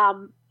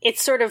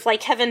 It's sort of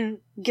like heaven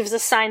gives a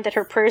sign that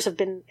her prayers have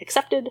been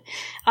accepted.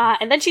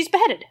 And then she's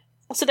beheaded.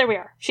 So there we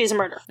are. She's a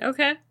murderer.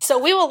 Okay. So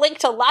we will link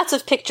to lots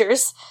of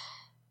pictures,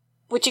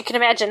 which you can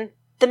imagine.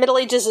 The Middle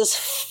Ages is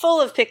full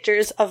of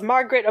pictures of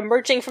Margaret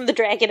emerging from the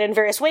dragon in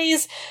various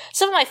ways.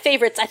 Some of my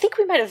favorites, I think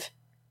we might have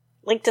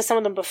linked to some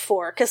of them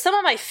before, because some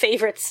of my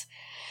favorites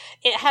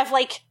have,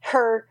 like,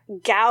 her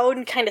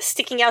gown kind of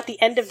sticking out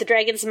the end of the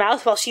dragon's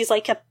mouth while she's,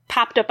 like,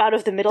 popped up out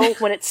of the middle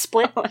when it's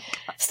split.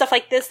 Stuff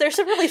like this. There's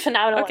some really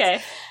phenomenal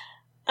ones.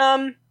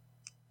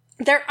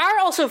 There are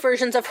also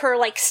versions of her,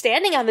 like,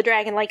 standing on the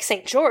dragon like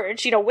St.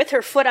 George, with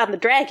her foot on the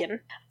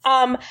dragon.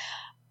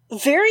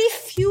 Very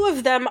few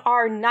of them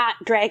are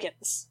not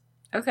dragons.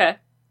 Okay.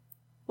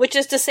 Which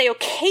is to say,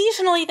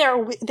 occasionally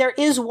there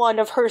is one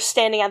of her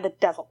standing on the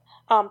devil.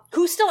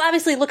 Who still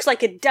obviously looks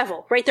like a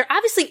devil, right? There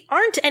obviously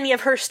aren't any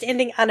of her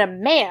standing on a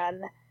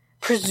man,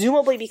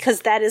 presumably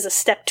because that is a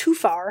step too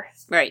far.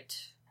 Right.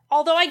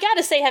 Although I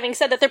gotta say, having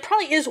said that, there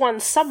probably is one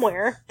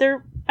somewhere.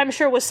 There, I'm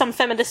sure, was some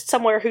feminist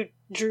somewhere who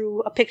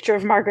drew a picture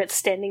of Margaret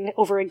standing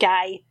over a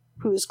guy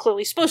who's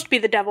clearly supposed to be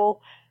the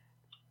devil,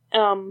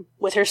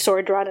 with her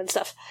sword drawn and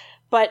stuff.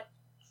 But,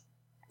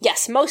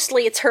 yes,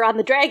 mostly it's her on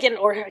the dragon,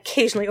 or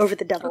occasionally over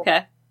the devil.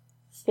 Okay.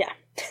 Yeah.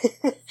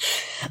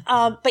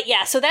 But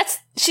yeah, so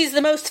she's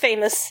the most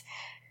famous.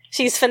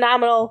 She's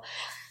phenomenal.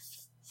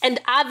 And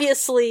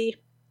obviously,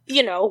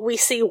 we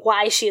see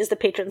why she is the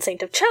patron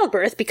saint of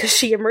childbirth, because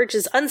she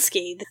emerges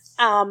unscathed.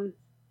 And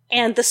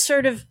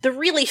the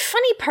really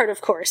funny part,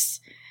 of course,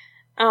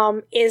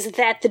 is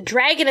that the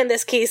dragon in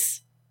this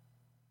case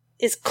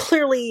is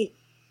clearly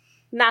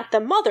not the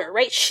mother,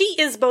 right? She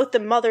is both the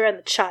mother and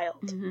the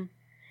child. Mm-hmm.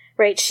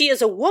 Right? She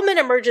is a woman,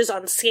 emerges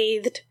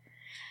unscathed.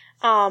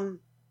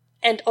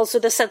 And also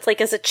the sense, like,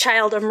 as a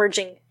child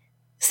emerging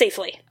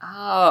safely.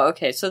 Oh,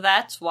 okay. So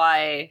that's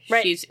why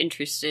Right. she's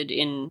interested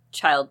in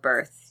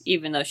childbirth,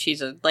 even though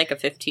she's a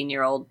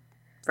 15-year-old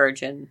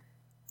virgin.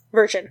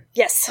 Virgin.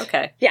 Yes.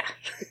 Okay. Yeah.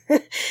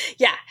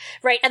 Yeah.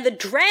 Right. And the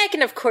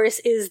dragon, of course,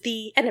 is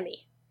the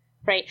enemy.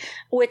 Right.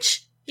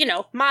 Which,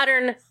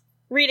 modern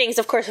readings,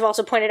 of course, have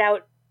also pointed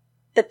out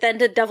that then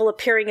the devil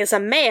appearing as a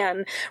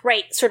man,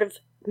 right, sort of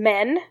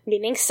men,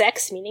 meaning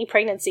sex, meaning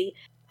pregnancy,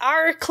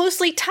 are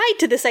closely tied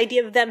to this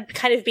idea of them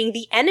kind of being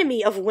the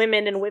enemy of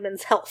women and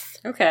women's health.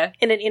 Okay.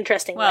 In an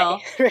interesting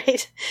Well, way,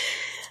 right?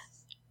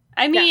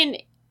 I mean,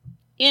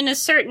 in a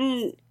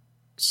certain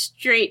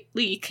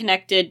straightly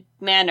connected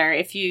manner,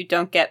 if you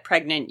don't get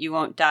pregnant, you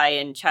won't die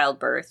in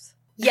childbirth.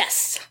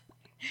 Yes.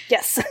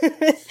 Yes.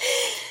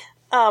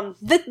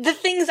 The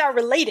things are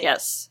related.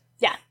 Yes.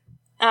 Yeah.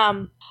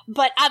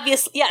 But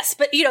obviously, yes.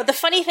 But, the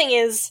funny thing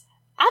is,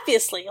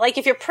 obviously, like,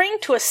 if you're praying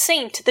to a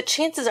saint, the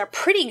chances are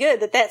pretty good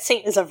that that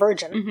saint is a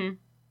virgin. Mm-hmm.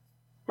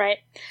 Right?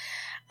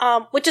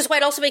 Which is why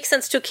it also makes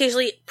sense to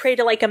occasionally pray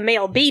to, like, a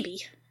male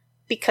baby.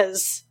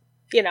 Because,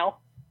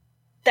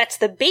 that's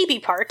the baby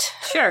part.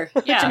 Sure,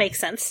 yeah. Which makes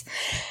sense.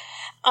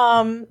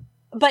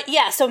 But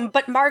yeah,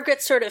 but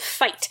Margaret's sort of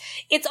fight.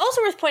 It's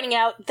also worth pointing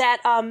out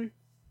that,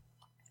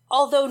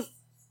 although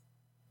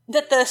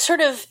that the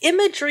sort of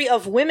imagery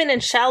of women in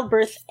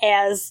childbirth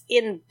as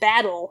in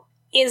battle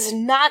is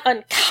not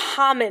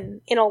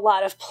uncommon in a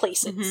lot of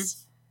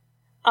places.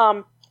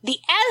 Mm-hmm. The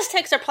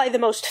Aztecs are probably the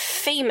most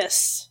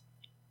famous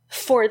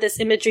for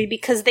this imagery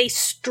because they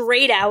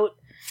straight out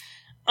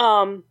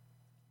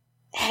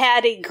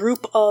had a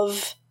group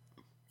of,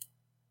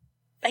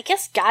 I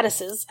guess,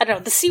 goddesses. I don't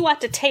know. The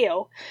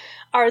Cihuateteo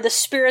are the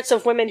spirits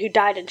of women who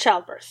died in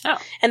childbirth. Oh.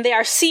 And they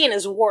are seen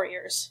as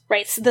warriors,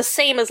 right? So the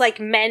same as, like,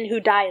 men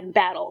who die in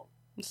battle.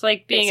 It's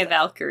like being basically a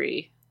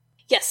Valkyrie.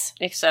 Yes.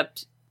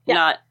 Except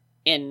not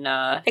in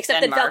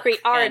Except Denmark that Valkyrie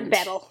are in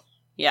battle.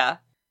 Yeah.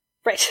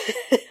 Right.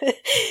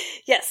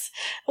 Yes.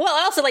 Well,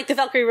 I also like the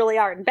Valkyrie really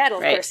are in battle,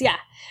 of course, yeah.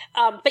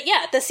 But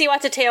yeah, the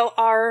Cihuateteo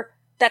are,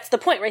 that's the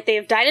point, right? They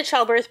have died in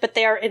childbirth, but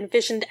they are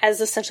envisioned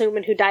as essentially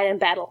women who died in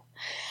battle.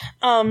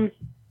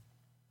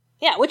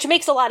 Yeah, which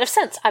makes a lot of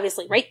sense,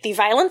 obviously, right? The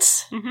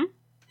violence,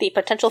 the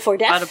potential for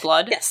death. A lot of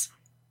blood. Yes.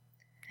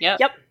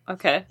 Yep.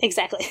 Okay.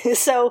 Exactly.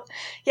 So,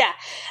 yeah.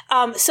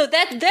 So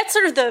that's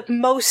sort of the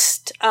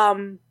most,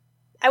 I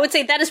would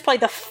say that is probably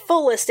the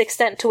fullest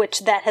extent to which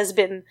that has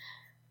been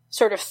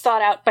sort of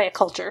thought out by a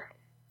culture.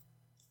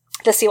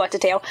 The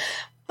Cihuateteo.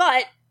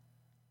 But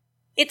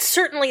it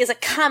certainly is a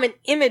common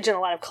image in a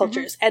lot of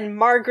cultures, and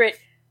Margaret,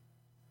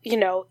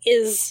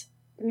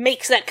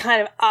 makes that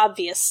kind of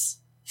obvious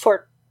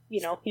for,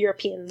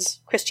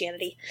 Europeans,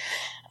 Christianity.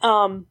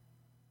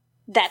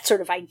 That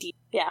sort of idea.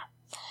 Yeah.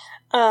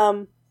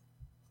 And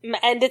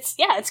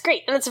it's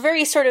great. And it's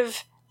very sort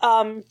of,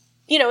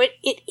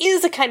 it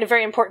is a kind of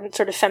very important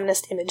sort of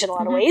feminist image in a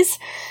lot of ways.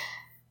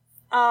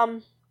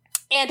 And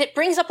it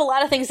brings up a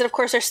lot of things that, of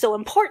course, are still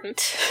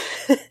important.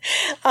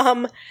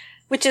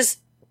 Which is,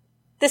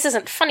 this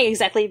isn't funny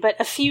exactly, but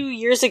a few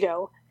years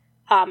ago,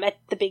 at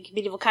the big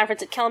medieval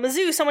conference at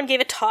Kalamazoo, someone gave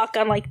a talk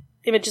on, like,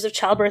 images of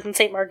childbirth and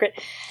St. Margaret.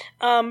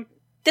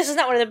 This is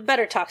not one of the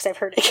better talks I've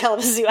heard at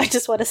Kalamazoo. I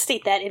just want to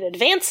state that in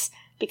advance,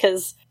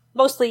 because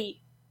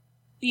mostly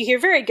you hear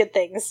very good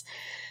things.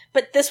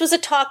 But this was a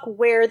talk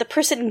where the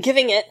person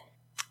giving it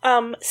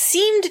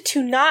seemed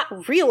to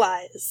not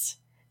realize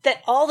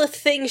that all the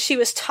things she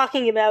was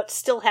talking about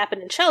still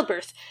happened in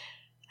childbirth.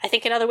 I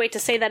think another way to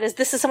say that is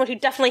this is someone who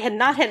definitely had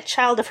not had a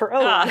child of her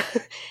own.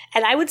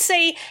 And I would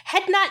say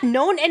had not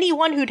known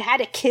anyone who'd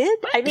had a kid.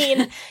 I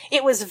mean,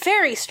 it was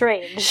very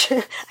strange.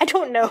 I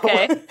don't know.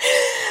 Okay.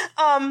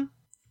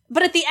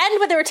 But at the end,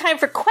 when there were time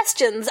for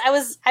questions,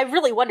 I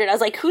really wondered. I was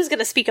like, who's going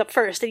to speak up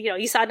first? And,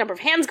 you saw a number of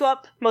hands go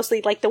up,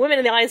 mostly, like, the women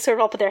in the audience sort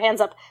of all put their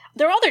hands up.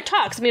 They're all their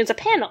talks. I mean, it was a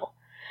panel.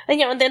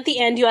 And, and then at the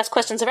end, you ask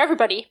questions of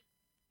everybody.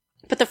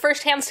 But the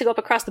first hands to go up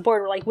across the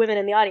board were, like, women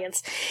in the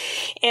audience.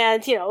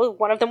 And,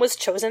 one of them was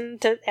chosen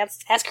to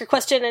ask her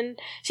question, and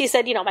she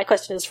said, my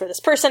question is for this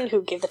person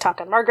who gave the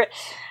talk on Margaret.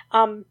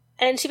 And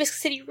she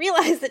basically said, you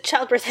realize that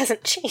childbirth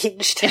hasn't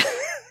changed.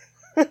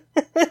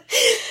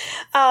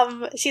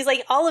 She's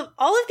like, all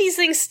of these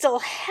things still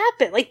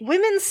happen. Like,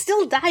 women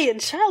still die in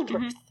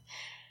childbirth.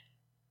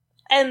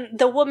 And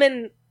the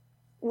woman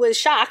was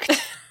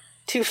shocked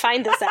to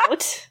find this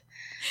out.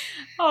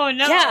 Oh,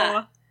 no.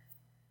 Yeah.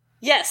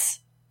 Yes.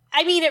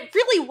 I mean, it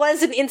really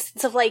was an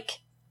instance of, like,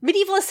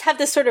 medievalists have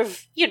this sort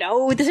of,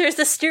 there's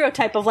this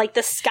stereotype of, like,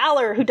 the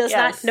scholar who does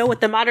not know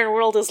what the modern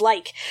world is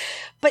like.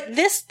 But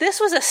this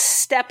was a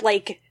step,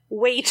 like,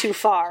 way too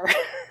far.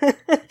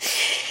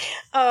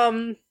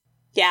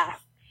 Yeah.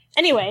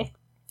 Anyway,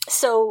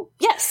 so,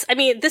 yes, I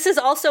mean, this is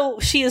also,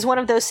 she is one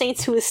of those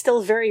saints who is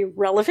still very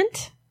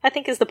relevant, I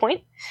think is the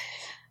point.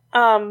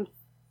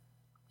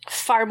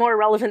 Far more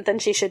relevant than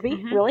she should be,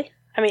 really.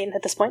 I mean,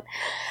 at this point.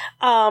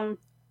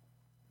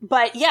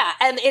 But yeah,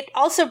 and it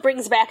also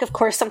brings back, of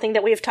course, something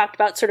that we have talked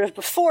about sort of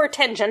before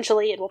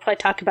tangentially, and we'll probably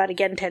talk about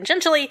again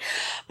tangentially,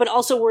 but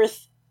also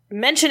worth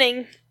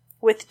mentioning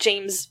with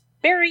James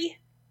Barrie,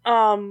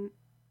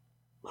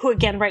 who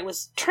again, right,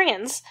 was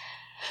trans,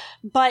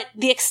 but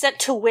the extent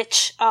to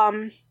which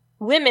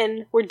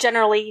women were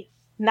generally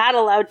not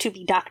allowed to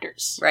be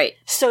doctors. Right.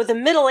 So the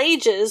Middle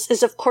Ages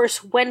is, of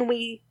course, when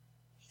we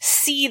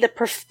see the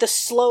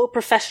slow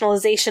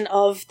professionalization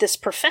of this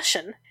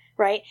profession,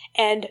 right?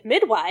 And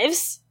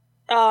midwives,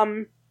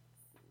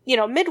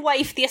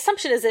 midwife, the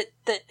assumption is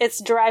that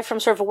it's derived from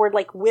sort of a word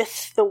like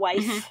with the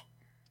wife.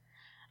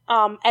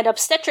 Mm-hmm. And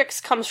obstetrics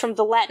comes from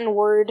the Latin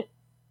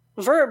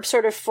verb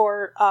sort of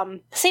for,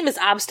 same as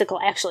obstacle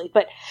actually,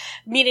 but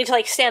meaning to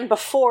like stand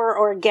before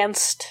or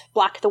against,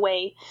 block the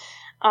way.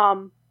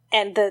 And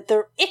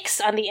the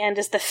ix on the end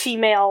is the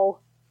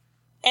female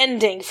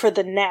ending for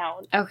the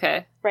noun.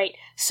 Okay. Right?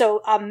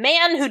 So a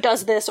man who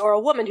does this or a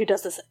woman who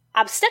does this,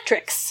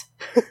 obstetrics,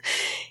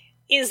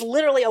 is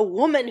literally a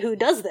woman who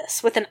does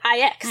this with an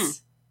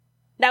IX.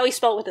 Now we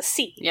spell it with a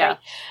C. Yeah. Right?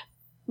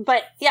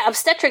 But yeah,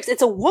 obstetrics,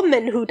 it's a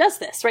woman who does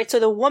this, right? So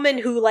the woman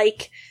who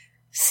like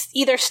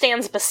either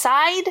stands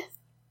beside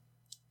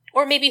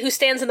or maybe who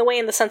stands in the way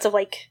in the sense of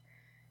like,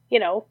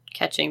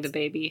 catching the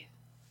baby.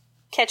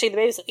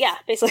 Yeah,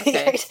 basically.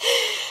 Okay.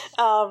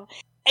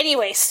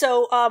 Anyway,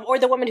 so, or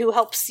the woman who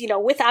helps,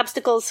 with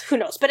obstacles, who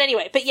knows. But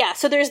anyway,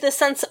 so there's this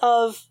sense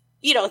of,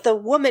 the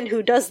woman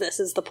who does this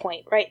is the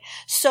point, right?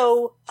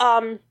 So,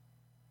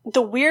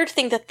 the weird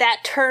thing that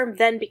term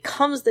then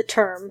becomes the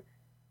term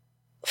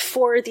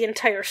for the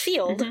entire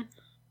field,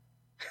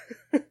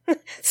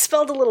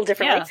 spelled a little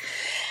differently,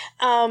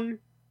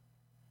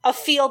 a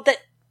field that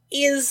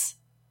is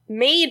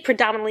made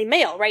predominantly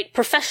male, right?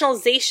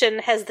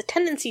 Professionalization has the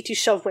tendency to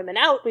shove women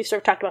out. We've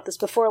sort of talked about this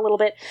before a little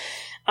bit.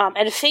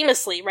 And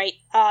famously, right,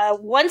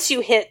 once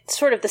you hit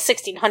sort of the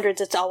 1600s,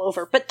 it's all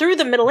over. But through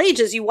the Middle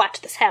Ages, you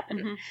watch this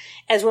happen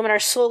as women are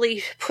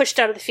slowly pushed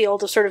out of the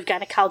field of sort of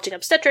gynecology and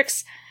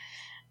obstetrics,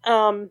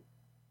 and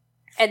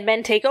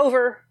men take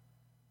over.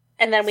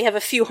 And then we have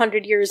a few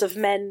hundred years of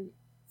men,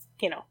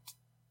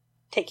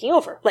 taking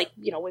over. Like,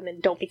 women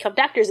don't become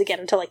doctors again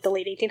until like the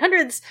late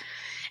 1800s.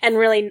 And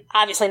really,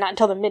 obviously not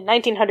until the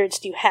mid-1900s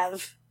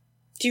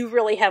do you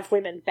really have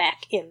women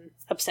back in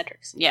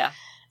obstetrics. Yeah.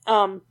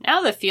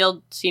 Now the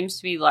field seems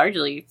to be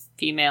largely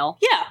female.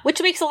 Yeah, which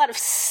makes a lot of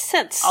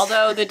sense.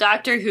 Although the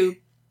doctor who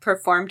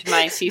performed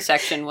my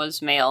C-section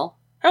was male.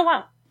 Oh,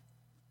 wow.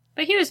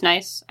 But he was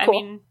nice. Cool. I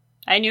mean,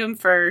 I knew him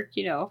for,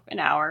 an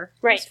hour.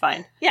 Right. It's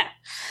fine. Yeah.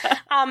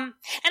 And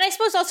I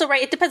suppose also,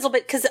 right, it depends a little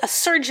bit, because a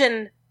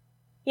surgeon,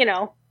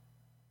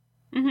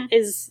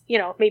 is,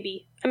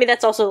 maybe, I mean,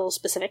 that's also a little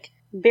specific.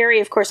 Barry,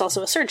 of course,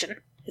 also a surgeon,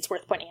 it's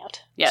worth pointing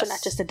out. Yes. So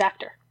not just a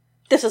doctor.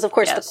 This was, of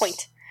course, the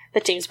point,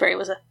 that James Barry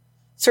was a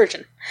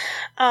surgeon.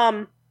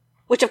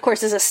 Which, of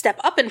course, is a step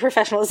up in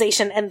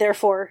professionalization, and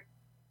therefore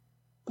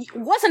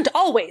wasn't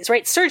always,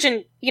 right?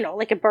 Surgeon,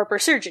 like a barber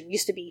surgeon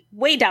used to be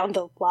way down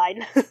the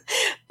line,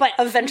 but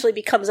eventually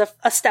becomes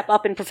a step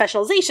up in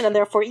professionalization, and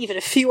therefore even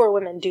fewer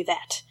women do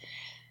that.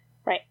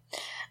 Right?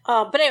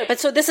 But anyway,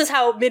 so this is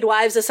how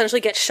midwives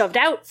essentially get shoved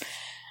out.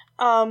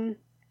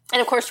 And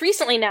of course,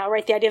 recently now,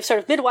 right, the idea of sort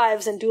of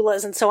midwives and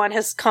doulas and so on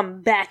has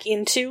come back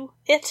into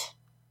it.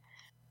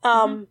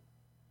 And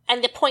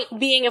the point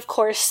being, of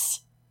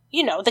course,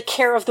 the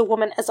care of the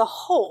woman as a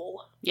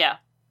whole. Yeah.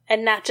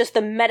 And not just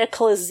the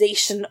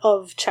medicalization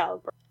of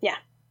childbirth. Yeah.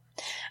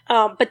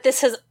 But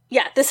this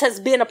has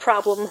been a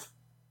problem,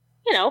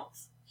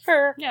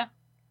 for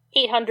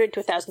 800 to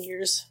 1,000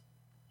 years,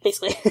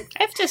 basically.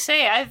 I have to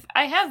say,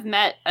 I have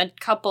met a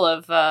couple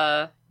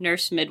of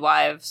nurse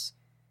midwives,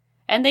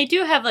 and they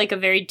do have like a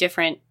very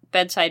different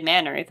bedside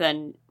manner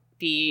than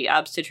the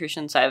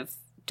obstetricians I've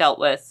dealt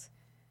with.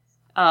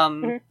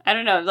 I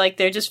don't know, like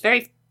they're just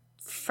very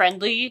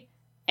friendly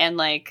and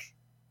like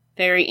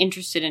very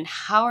interested in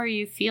how are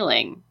you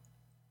feeling,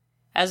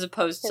 as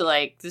opposed to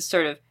like this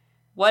sort of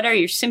what are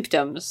your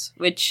symptoms,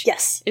 which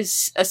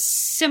is a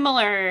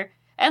similar,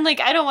 and like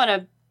I don't want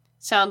to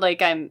sound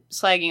like I'm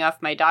slagging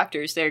off my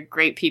doctors. They're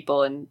great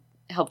people and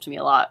helped me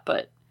a lot,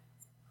 but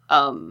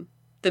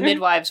the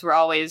midwives were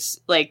always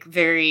like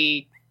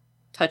very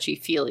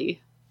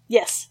touchy-feely.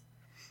 Yes.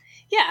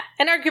 Yeah,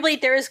 and arguably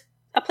there is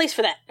a place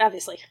for that,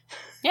 obviously.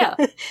 Yeah.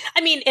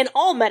 I mean, in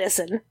all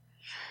medicine,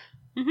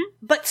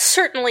 but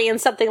certainly in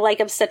something like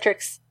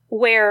obstetrics,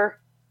 where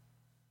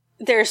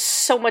there's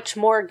so much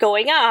more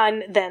going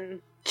on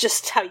than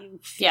just how you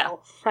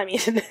feel. Yeah. I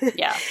mean,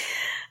 yeah.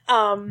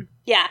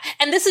 Yeah,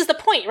 and this is the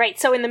point, right?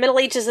 So in the Middle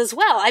Ages as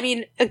well, I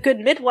mean, a good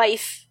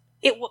midwife,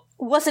 it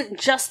wasn't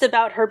just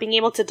about her being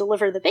able to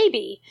deliver the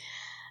baby.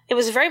 It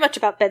was very much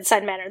about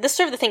bedside manner. This is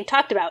sort of the thing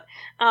talked about.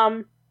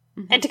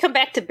 And to come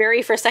back to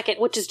Barry for a second,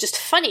 which is just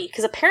funny,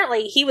 because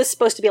apparently he was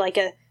supposed to be like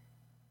a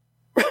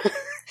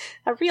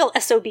real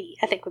SOB,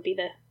 I think would be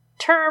the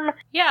term.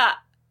 Yeah.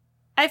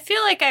 I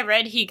feel like I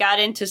read he got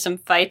into some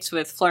fights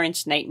with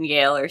Florence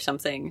Nightingale or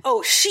something.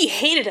 Oh, she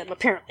hated him,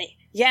 apparently.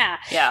 Yeah.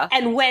 Yeah.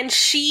 And when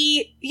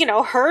she,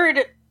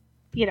 heard,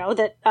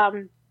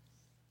 that,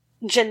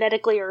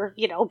 genetically or,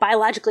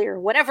 biologically or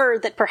whatever,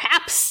 that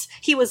perhaps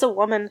he was a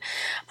woman,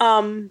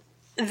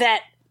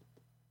 that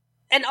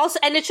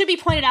and it should be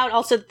pointed out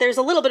also that there's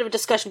a little bit of a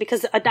discussion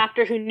because a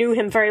doctor who knew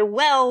him very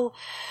well,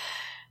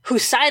 who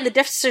signed his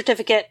death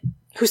certificate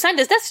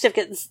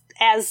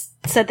as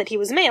said that he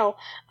was male,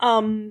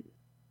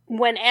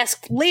 when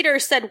asked later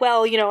said,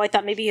 well, I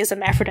thought maybe he's a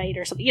hermaphrodite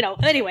or something,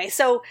 anyway,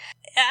 so,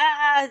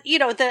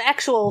 the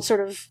actual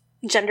sort of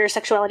gender,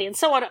 sexuality, and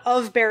so on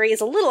of Barry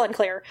is a little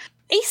unclear.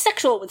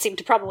 Asexual would seem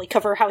to probably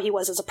cover how he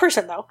was as a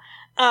person, though.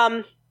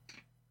 And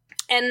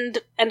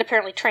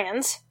apparently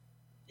trans,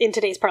 in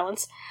today's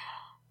parlance.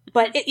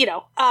 But,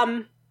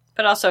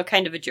 but also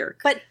kind of a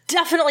jerk. But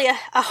definitely a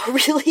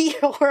really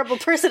horrible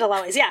person in a lot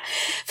of ways, yeah.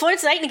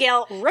 Florence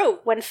Nightingale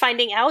wrote when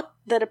finding out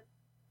that,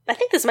 I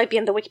think this might be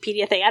in the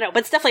Wikipedia thing, I don't know, but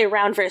it's definitely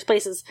around various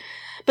places,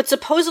 but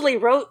supposedly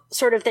wrote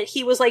sort of that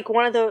he was like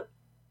one of the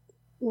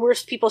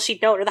worst people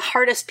she'd known, or the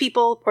hardest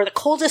people, or the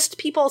coldest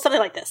people, something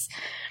like this.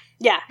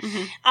 Yeah.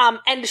 Mm-hmm.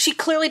 And she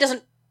clearly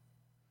doesn't,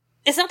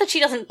 it's not that she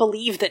doesn't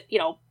believe that,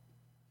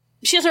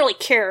 she doesn't really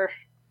care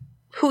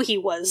who he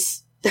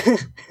was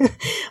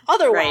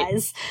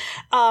otherwise.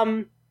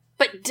 Right.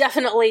 But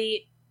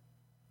definitely,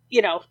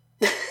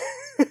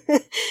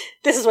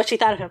 this is what she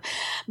thought of him.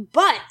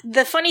 But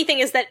the funny thing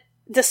is that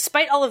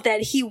despite all of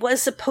that, he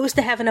was supposed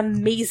to have an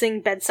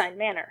amazing bedside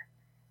manner.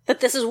 That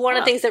this is one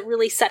of the things that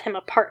really set him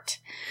apart.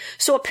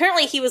 So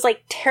apparently he was,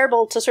 like,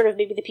 terrible to sort of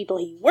maybe the people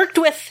he worked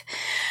with.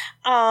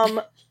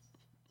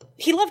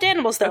 He loved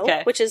animals,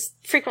 though, which is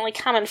frequently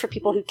common for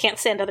people who can't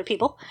stand other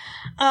people.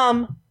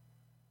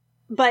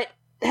 But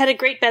had a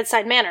great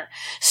bedside manner.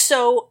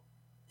 So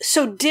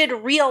did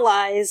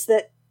realize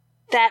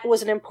that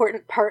was an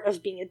important part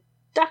of being a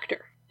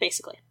doctor,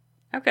 basically.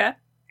 Okay.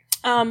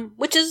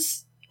 Which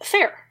is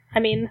fair. I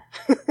mean,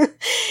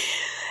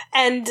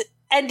 and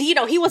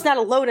he was not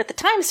alone at the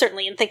time,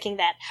 certainly, in thinking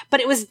that. But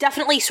it was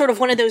definitely sort of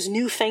one of those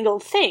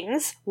newfangled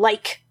things,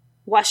 like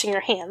washing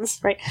your hands,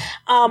 right?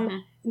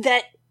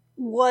 That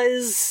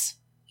was,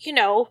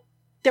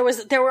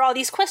 there were all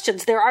these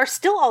questions. There are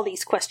still all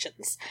these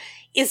questions.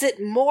 Is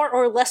it more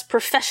or less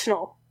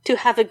professional to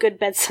have a good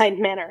bedside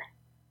manner?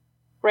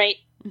 Right?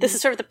 Mm-hmm. This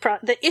is sort of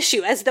the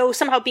issue, as though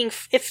somehow being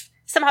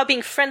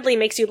friendly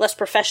makes you less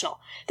professional.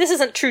 This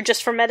isn't true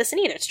just for medicine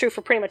either. It's true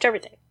for pretty much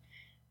everything.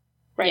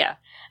 Right? Yeah.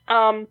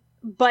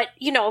 But,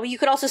 you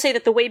could also say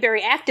that the way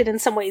Barry acted in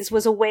some ways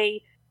was a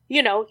way,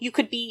 you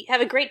could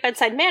have a great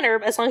bedside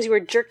manner, as long as you were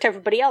a jerk to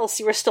everybody else,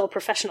 you were still a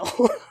professional.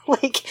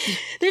 Like,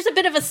 there's a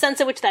bit of a sense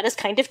in which that is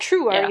kind of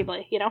true,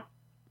 arguably,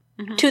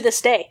 mm-hmm. to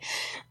this day.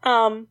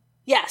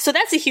 So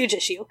that's a huge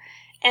issue,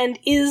 and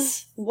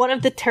is one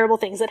of the terrible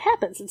things that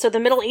happens. And so the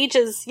Middle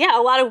Ages,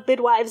 a lot of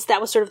midwives,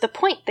 that was sort of the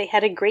point. They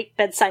had a great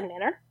bedside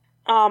manner.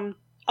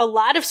 A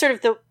lot of sort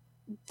of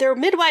there are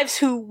midwives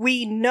who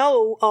we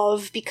know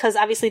of because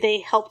obviously they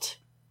helped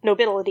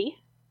nobility.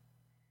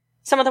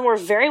 Some of them were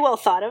very well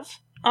thought of.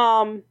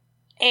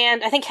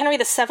 And I think Henry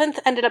VII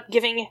ended up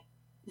giving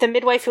the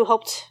midwife who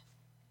helped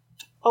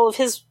all of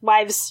his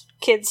wives'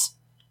 kids,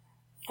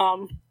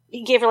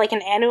 he gave her like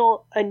an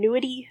annual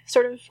annuity,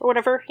 sort of, or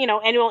whatever,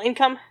 annual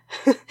income.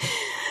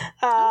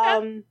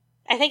 I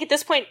think at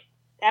this point,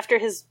 after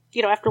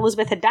after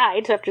Elizabeth had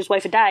died, after his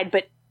wife had died,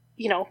 but,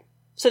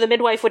 so the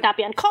midwife would not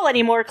be on call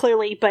anymore,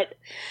 clearly, but,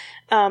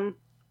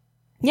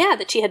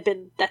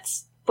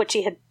 that's what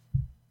she had,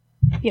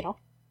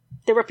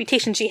 the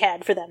reputation she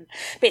had for them,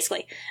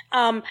 basically.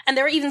 And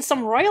there were even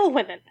some royal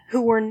women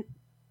who were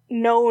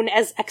known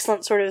as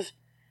excellent sort of,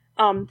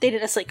 they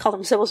didn't necessarily call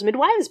themselves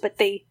midwives, but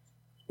they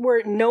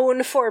were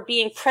known for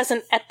being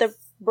present at the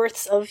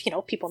births of,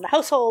 people in the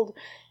household,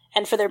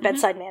 and for their mm-hmm.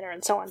 bedside manner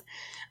and so on.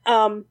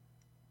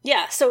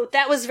 So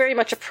that was very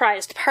much a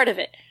prized part of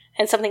it,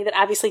 and something that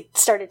obviously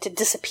started to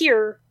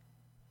disappear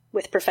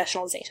with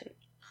professionalization.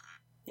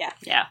 Yeah.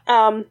 Yeah.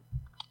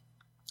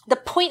 The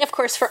point, of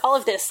course, for all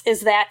of this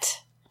is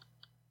that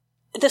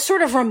the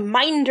sort of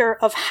reminder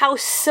of how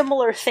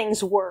similar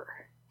things were.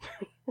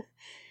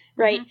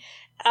 Right?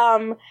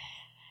 Mm-hmm.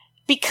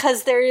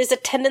 Because there is a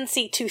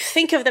tendency to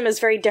think of them as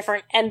very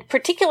different, and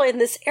particularly in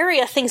this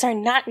area, things are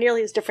not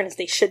nearly as different as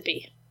they should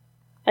be,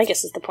 I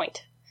guess is the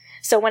point.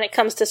 So when it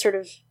comes to sort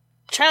of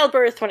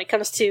childbirth, when it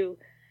comes to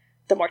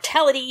the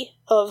mortality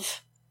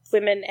of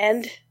women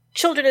and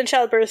children in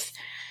childbirth,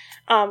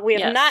 we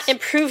have not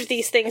improved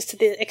these things to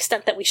the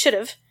extent that we should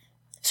have.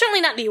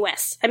 Certainly not in the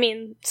U.S. I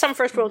mean, some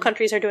first world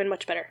countries are doing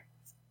much better.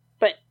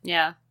 But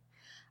yeah.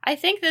 I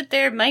think that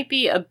there might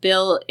be a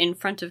bill in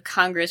front of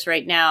Congress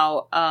right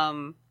now.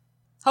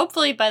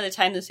 Hopefully by the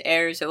time this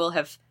airs, it will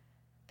have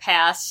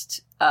passed.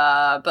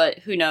 But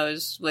who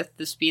knows with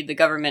the speed the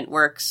government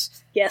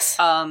works. Yes.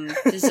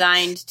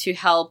 Designed to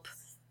help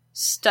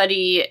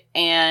study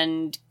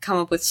and come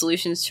up with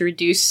solutions to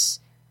reduce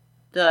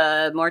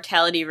the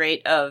mortality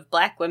rate of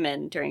Black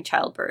women during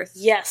childbirth.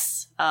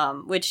 Yes.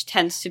 Which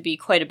tends to be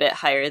quite a bit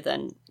higher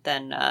than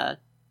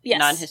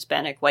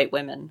non-Hispanic white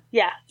women.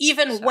 Yeah.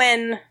 Even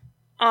when,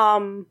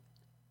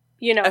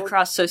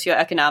 across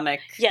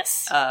socioeconomic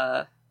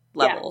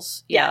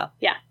levels. Yeah,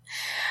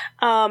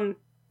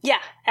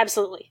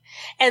 absolutely.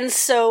 And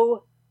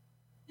so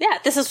Yeah,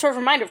 this is sort of a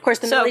reminder. Of course,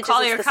 the Middle Ages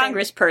call is your the same.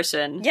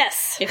 congressperson.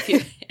 Yes. If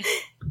you...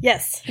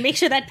 Yes. Make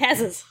sure that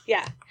passes.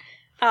 Yeah.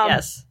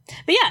 Yes.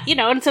 But yeah,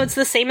 and so it's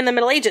the same in the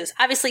Middle Ages.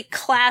 Obviously,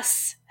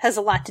 class has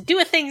a lot to do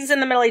with things in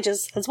the Middle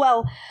Ages as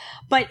well.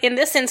 But in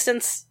this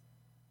instance,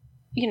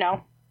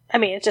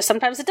 it just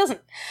sometimes it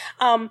doesn't.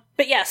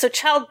 But yeah, so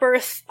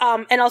childbirth,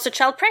 and also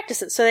child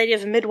practices. So the idea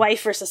of a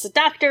midwife versus a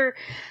doctor,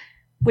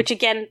 which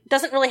again,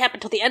 doesn't really happen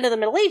till the end of the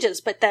Middle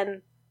Ages, but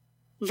then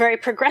very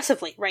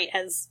progressively, right,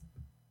 as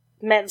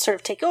men sort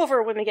of take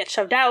over, women get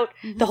shoved out,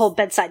 the whole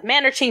bedside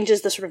manner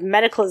changes, the sort of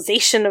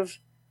medicalization of,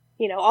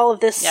 all of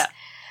this. Yeah.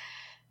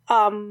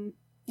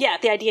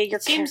 The idea you're...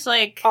 Seems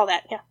like... all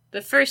that, yeah.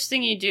 The first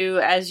thing you do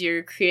as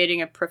you're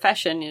creating a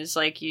profession is,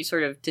 like, you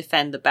sort of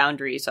defend the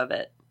boundaries of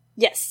it.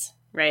 Yes.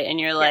 Right? And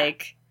you're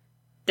like,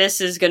 this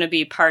is going to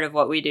be part of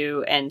what we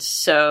do, and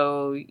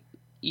so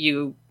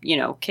you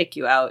kick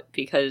you out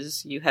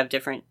because you have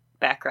different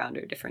background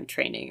or different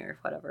training or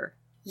whatever.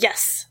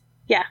 Yes.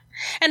 Yeah.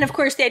 And of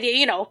course the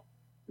idea,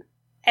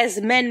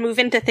 as men move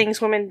into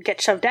things, women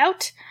get shoved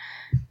out.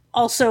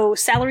 Also,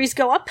 salaries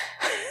go up.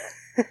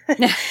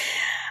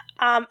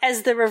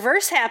 As the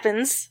reverse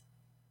happens,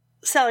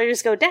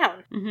 salaries go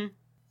down. Mm-hmm.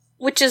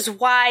 Which is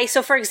why,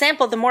 so for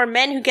example, the more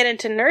men who get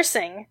into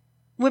nursing,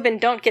 women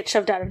don't get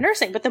shoved out of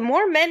nursing, but the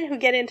more men who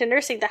get into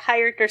nursing, the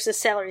higher nurses'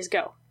 salaries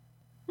go.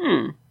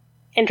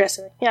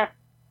 Interestingly, yeah.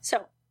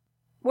 So,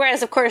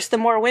 whereas, of course, the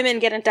more women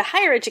get into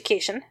higher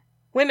education,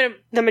 women,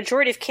 the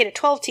majority of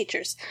K-12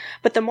 teachers,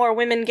 but the more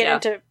women get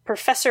into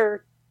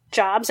professor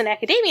jobs and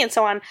academia and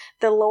so on,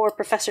 the lower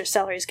professor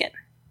salaries get.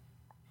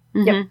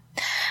 Mm-hmm. Yep.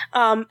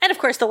 And of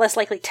course, the less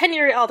likely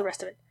tenure, all the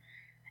rest of it.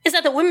 Is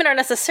not that women are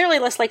necessarily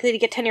less likely to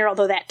get tenure,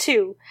 although that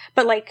too,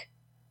 but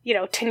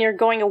tenure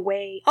going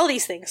away, all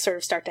these things sort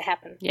of start to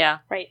happen. Yeah.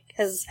 Right?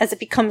 As it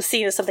becomes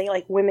seen as something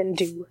like women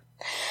do.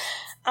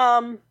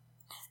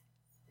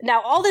 Now,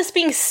 all this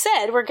being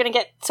said, we're going to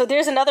get... So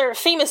there's another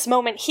famous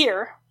moment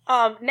here.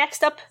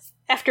 Next up,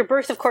 after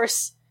birth, of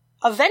course,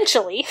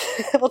 eventually,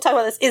 we'll talk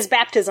about this, is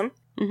baptism.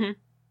 Mm-hmm.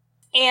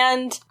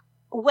 And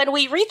when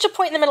we reach a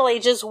point in the Middle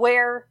Ages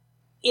where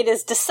it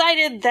is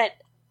decided that,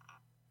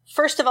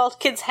 first of all,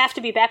 kids have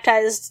to be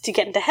baptized to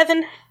get into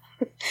heaven.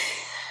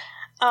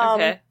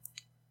 Okay.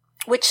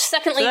 Which,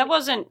 secondly... So that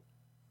wasn't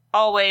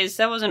always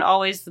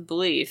the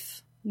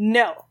belief.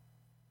 No.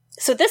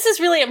 So this is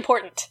really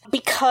important,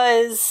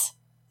 because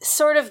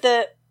sort of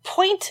the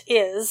point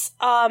is,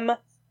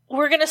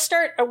 we're going to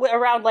start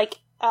around,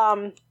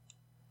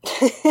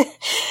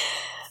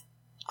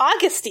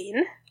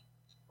 Augustine,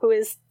 who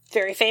is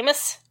very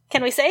famous,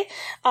 can we say?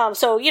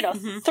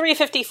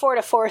 354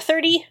 to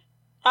 430,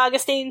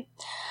 Augustine.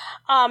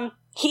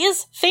 He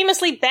is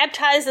famously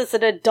baptized as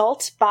an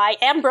adult by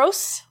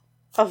Ambrose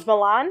of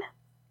Milan.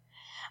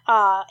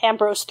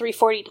 Ambrose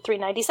 340 to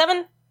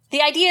 397.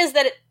 The idea is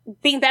that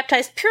being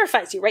baptized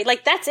purifies you, right?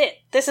 Like, that's it.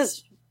 This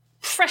is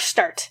fresh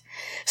start.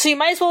 So you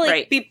might as well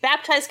be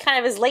baptized kind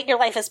of as late in your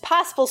life as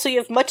possible, so you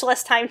have much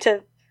less time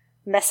to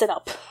mess it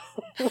up.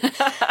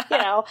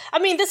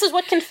 This is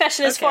what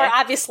confession is for,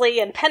 obviously,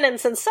 and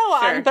penance and so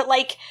on, but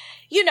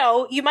you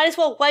might as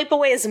well wipe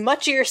away as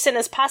much of your sin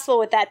as possible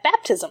with that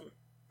baptism,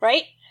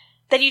 right?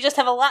 Then you just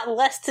have a lot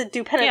less to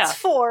do penance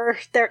for.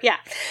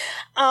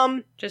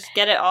 Just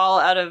get it all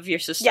out of your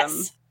system.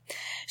 Yes.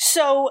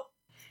 So,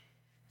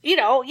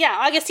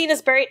 Augustine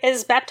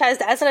is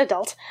baptized as an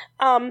adult.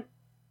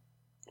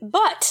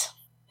 But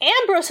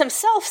Ambrose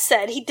himself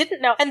said he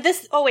didn't know, and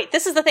this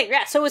is the thing,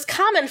 so it was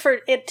common for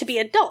it to be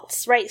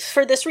adults, right,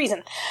 for this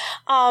reason.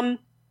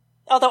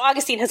 Although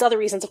Augustine has other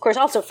reasons, of course,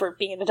 also for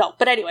being an adult.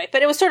 But anyway,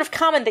 it was sort of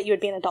common that you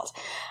would be an adult.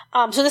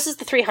 So this is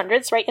the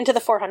 300s, right, into the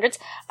 400s.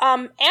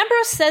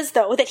 Ambrose says,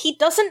 though, that he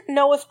doesn't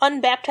know if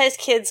unbaptized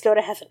kids go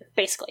to heaven,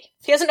 basically.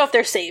 He doesn't know if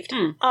they're saved.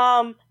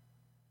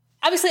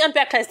 Obviously,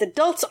 unbaptized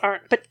adults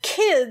aren't, but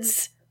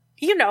kids...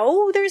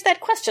 there's that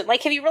question.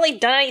 Like, have you really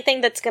done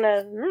anything that's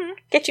gonna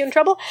get you in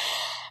trouble?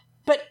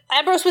 But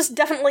Ambrose was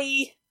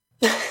definitely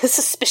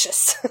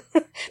suspicious.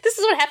 This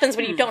is what happens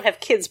when you don't have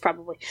kids,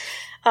 probably.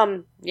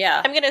 I'm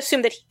gonna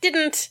assume that he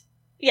didn't.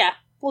 Yeah,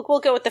 we'll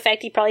go with the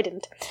fact he probably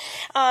didn't.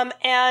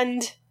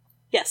 And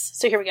yes,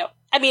 so here we go.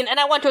 And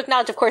I want to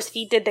acknowledge, of course, if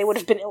he did, they would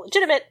have been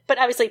illegitimate, but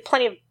obviously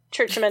plenty of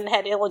churchmen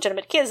had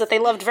illegitimate kids that they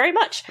loved very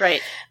much.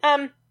 Right.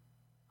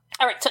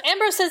 Alright, so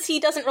Ambrose says he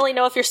doesn't really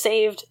know if you're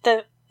saved.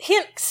 The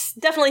hint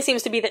definitely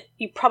seems to be that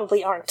you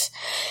probably aren't.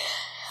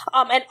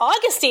 And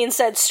Augustine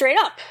said straight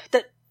up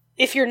that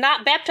if you're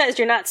not baptized,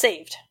 you're not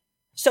saved.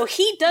 So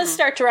he does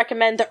start to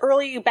recommend the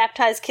earlier you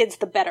baptize kids,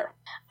 the better.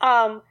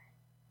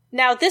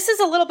 Now, this is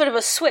a little bit of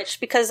a switch,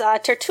 because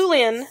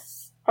Tertullian,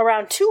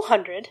 around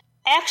 200,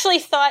 actually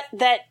thought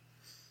that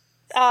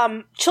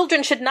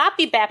children should not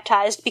be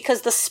baptized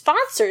because the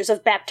sponsors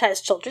of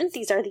baptized children,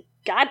 these are the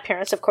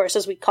godparents, of course,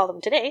 as we call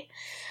them today,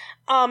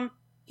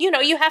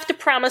 you have to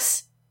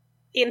promise,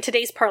 in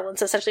today's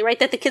parlance, essentially, right,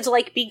 that the kids will,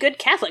 be good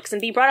Catholics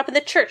and be brought up in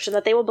the church, and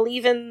that they will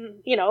believe in,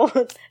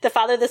 the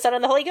Father, the Son,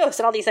 and the Holy Ghost,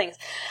 and all these things.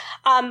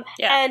 And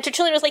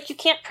Tertullian was like, you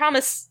can't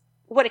promise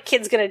what a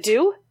kid's gonna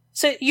do,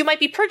 So you might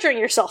be perjuring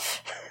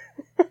yourself.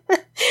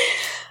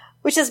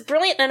 Which is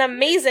brilliant and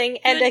amazing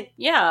and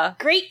a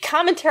great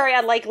commentary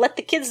on, like, let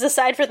the kids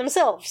decide for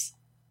themselves.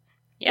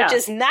 Yeah. Which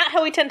is not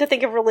how we tend to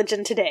think of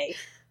religion today.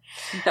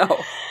 No.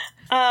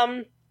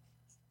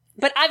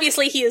 But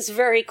obviously he is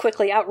very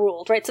quickly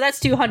outruled, right? So that's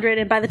 200,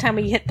 and by the time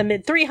we hit the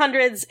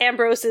mid-300s,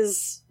 Ambrose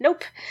is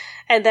nope.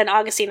 And then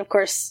Augustine, of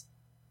course,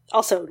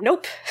 also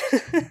nope.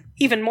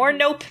 Even more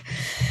nope.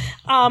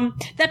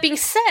 That being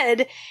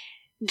said,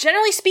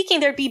 generally speaking,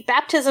 there'd be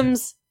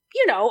baptisms,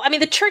 you know, I mean,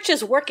 the church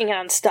is working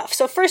on stuff.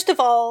 So first of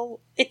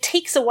all, it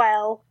takes a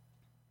while.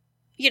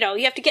 You know,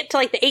 you have to get to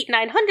like the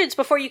 800-900s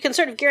before you can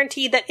sort of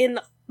guarantee that in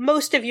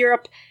most of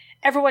Europe,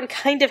 everyone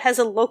kind of has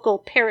a local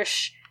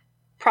parish,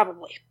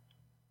 probably.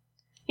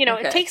 You know,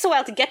 It takes a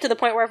while to get to the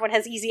point where everyone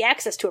has easy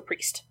access to a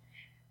priest.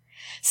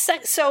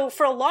 So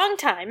for a long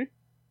time,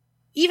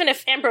 even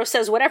if Ambrose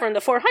says whatever in the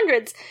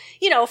 400s,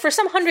 you know, for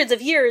some hundreds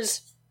of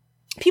years,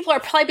 people are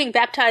probably being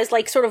baptized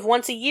like sort of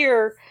once a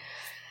year.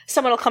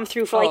 Someone will come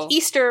through for like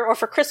Easter or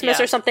for Christmas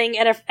or something,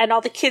 and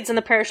all the kids in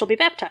the parish will be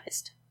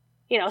baptized.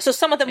 You know, so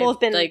some of them will have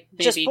been like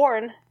just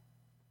born.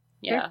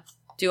 Yeah.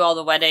 Do all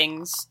the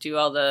weddings, do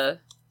all the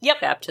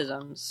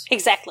baptisms.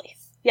 Exactly.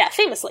 Yeah,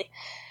 famously.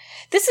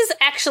 This is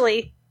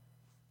actually...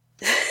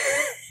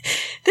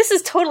 this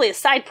is totally a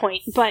side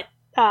point, but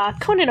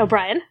Conan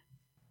O'Brien,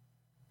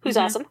 who's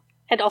awesome,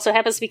 and also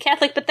happens to be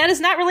Catholic, but that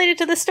is not related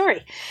to this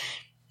story,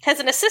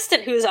 has an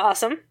assistant who's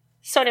awesome,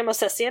 Sonia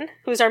Mosesian,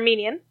 who's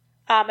Armenian,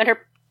 and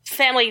her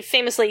family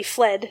famously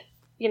fled,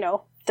 you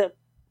know, the...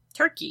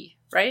 Turkey,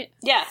 right?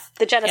 Yeah,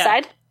 the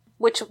genocide,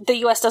 which the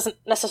U.S. doesn't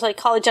necessarily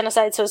call a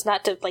genocide, so as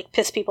not to, like,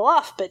 piss people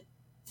off, but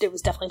it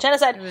was definitely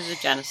genocide. It was a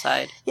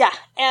genocide. Yeah,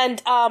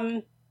 and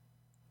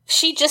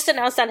she just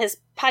announced on his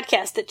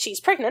podcast that she's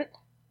pregnant,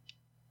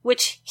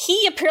 which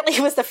he apparently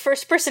was the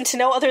first person to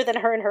know other than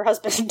her and her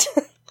husband.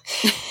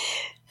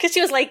 Because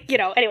she was like, you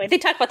know, anyway, they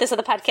talk about this on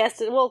the podcast,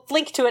 and we'll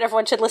link to it.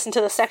 Everyone should listen to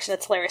this section.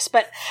 It's hilarious.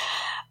 But,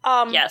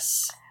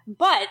 yes.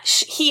 But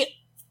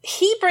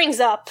he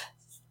brings up,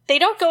 they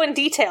don't go in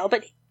detail,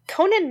 but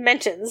Conan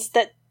mentions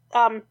that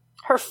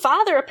her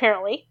father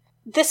apparently,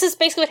 this is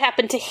basically what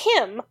happened to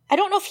him. I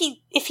don't know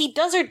if he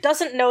does or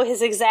doesn't know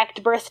his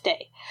exact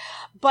birthday,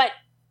 but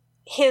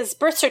his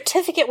birth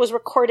certificate was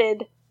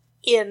recorded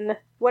in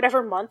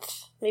whatever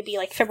month, maybe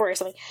like February or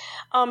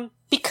something,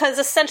 because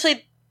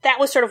essentially that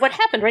was sort of what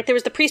happened, right? There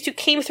was the priest who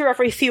came through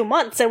every few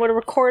months and would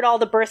record all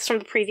the births from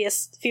the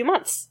previous few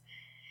months.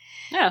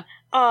 Yeah.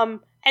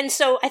 And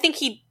so I think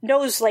he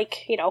knows,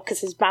 like, you know,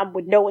 because his mom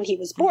would know when he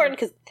was born,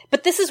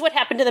 but this is what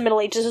happened in the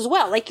Middle Ages as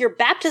well. Like, your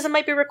baptism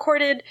might be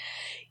recorded,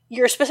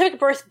 your specific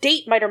birth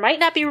date might or might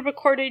not be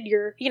recorded,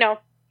 you know,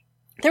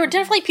 there were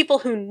definitely people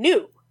who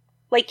knew.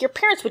 Like, your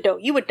parents would know,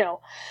 you would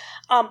know.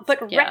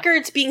 But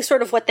records being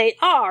sort of what they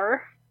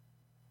are,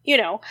 you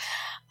know.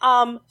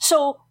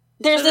 So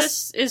there's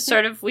this is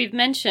sort of, we've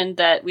mentioned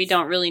that we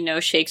don't really know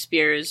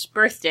Shakespeare's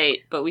birth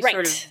date, but we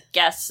sort of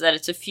guess that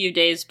it's a few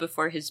days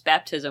before his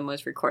baptism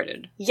was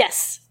recorded.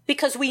 Yes,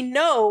 because we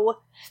know,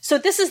 so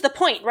this is the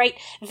point, right?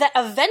 That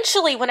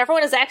eventually, when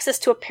everyone has access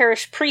to a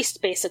parish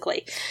priest,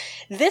 basically,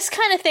 this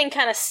kind of thing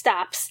kind of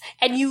stops,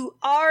 and you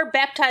are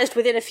baptized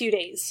within a few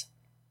days.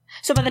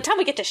 So by the time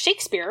we get to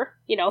Shakespeare,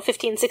 you know,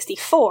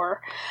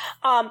 1564,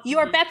 you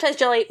are baptized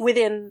generally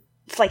within,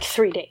 like,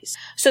 3 days.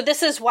 So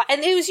this is why,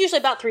 and it was usually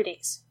about 3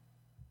 days.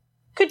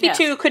 Could be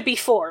 2, could be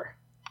 4,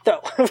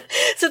 though.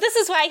 So this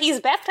is why he's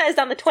baptized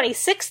on the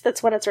 26th,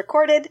 that's when it's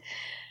recorded.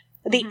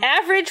 The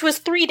average was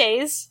 3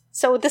 days,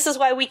 so this is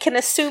why we can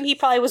assume he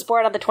probably was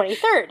born on the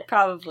 23rd.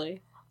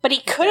 Probably. But he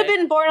could have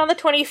been born on the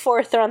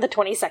 24th or on the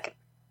 22nd.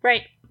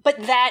 Right. But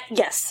that,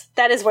 yes,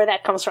 that is where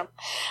that comes from.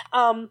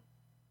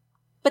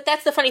 But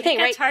that's the funny thing,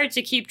 right? It's hard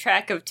to keep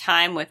track of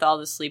time with all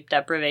the sleep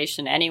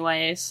deprivation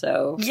anyway,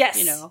 so, yes.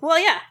 You know. Well,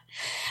 yeah.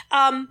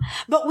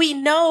 But we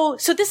know,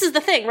 so this is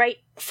the thing, right?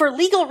 For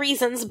legal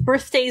reasons,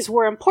 birthdays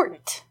were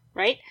important,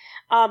 right?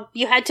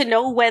 You had to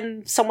know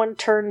when someone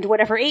turned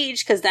whatever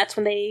age, because that's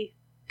when they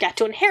got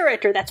to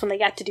inherit, or that's when they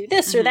got to do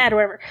this or that or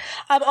whatever.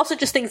 Also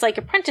just things like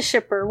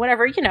apprenticeship or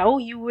whatever, you know,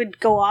 you would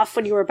go off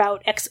when you were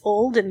about X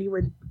old, and you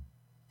would,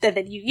 then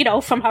you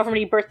know, from however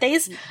many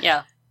birthdays.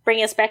 Yeah.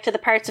 Bringing us back to the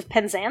Pirates of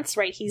Penzance,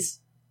 right?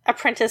 He's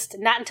apprenticed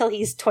not until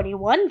he's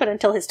 21, but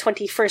until his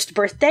 21st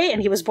birthday,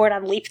 and he was born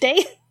on Leap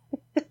Day.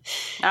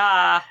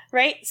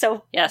 Right?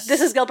 So, yes. This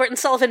is Gilbert and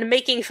Sullivan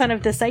making fun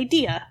of this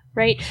idea,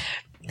 right?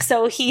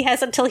 So he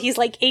has until he's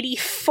like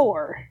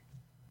 84,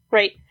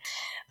 right?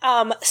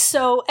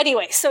 So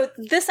anyway, so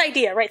this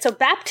idea, right? So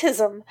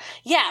baptism,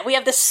 yeah, we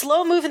have this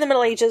slow move in the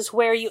Middle Ages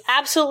where you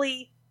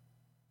absolutely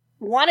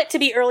want it to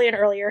be earlier and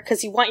earlier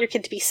because you want your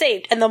kid to be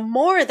saved. And the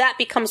more that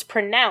becomes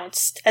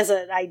pronounced as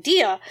an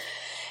idea,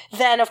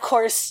 then of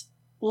course,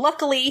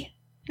 not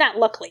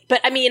luckily,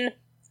 but I mean,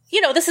 you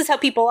know, this is how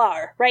people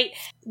are, right?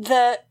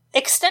 The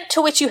extent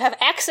to which you have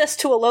access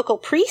to a local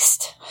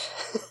priest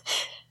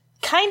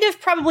kind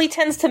of probably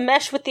tends to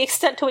mesh with the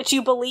extent to which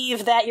you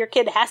believe that your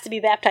kid has to be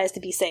baptized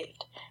to be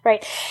saved,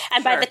 right?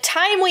 And by the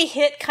time we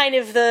hit kind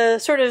of the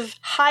sort of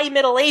high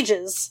Middle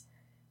Ages,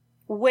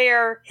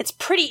 where it's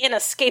pretty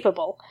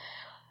inescapable.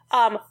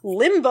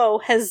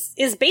 Limbo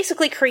is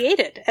basically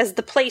created as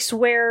the place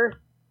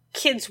where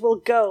kids will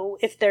go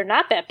if they're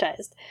not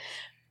baptized.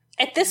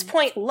 At this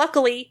point,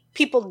 luckily,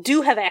 people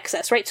do have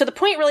access, right? So the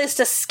point really is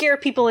to scare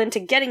people into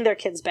getting their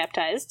kids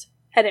baptized,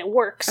 and it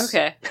works.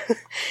 Okay.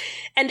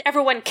 And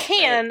everyone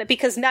can,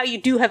 because now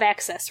you do have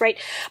access, right?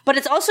 But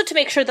it's also to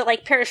make sure that,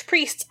 like, parish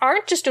priests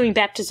aren't just doing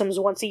baptisms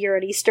once a year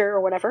at Easter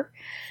or whatever.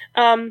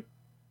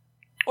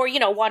 Or, you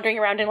know, wandering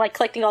around and, like,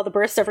 collecting all the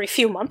births every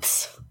few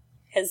months,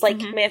 as, like,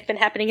 may have been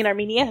happening in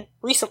Armenia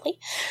recently.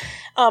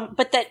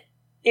 But that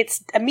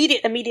it's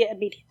immediate,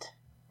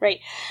 right?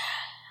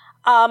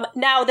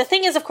 Now, the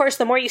thing is, of course,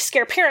 the more you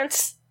scare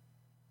parents,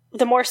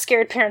 the more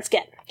scared parents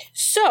get.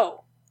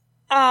 So,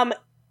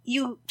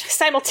 you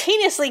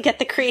simultaneously get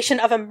the creation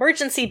of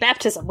emergency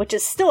baptism, which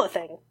is still a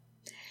thing.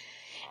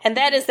 And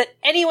that is that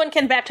anyone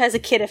can baptize a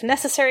kid if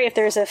necessary if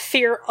there's a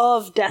fear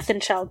of death in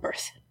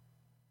childbirth.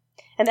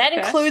 And that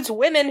includes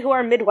women who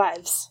are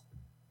midwives,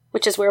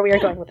 which is where we are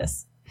going with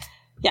this.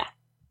 Yeah.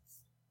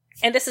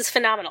 And this is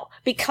phenomenal,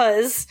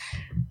 because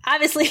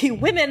obviously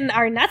women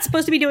are not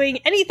supposed to be doing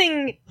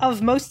anything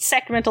of most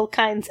sacramental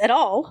kinds at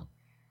all.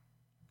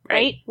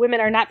 Right?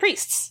 Women are not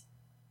priests.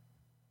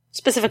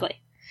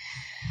 Specifically.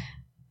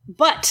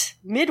 But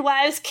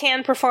midwives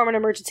can perform an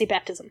emergency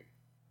baptism.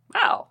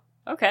 Wow.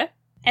 Okay.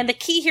 And the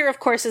key here, of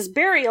course, is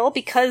burial,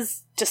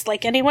 because just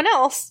like anyone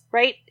else,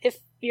 right, if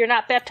you're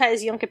not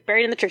baptized, you don't get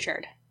buried in the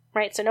churchyard,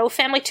 right? So no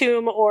family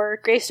tomb or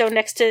gravestone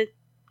next to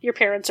your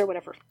parents or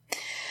whatever.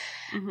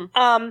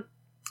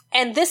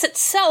 And this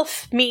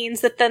itself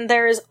means that then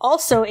there is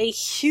also a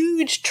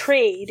huge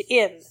trade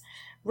in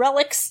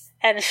relics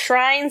and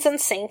shrines and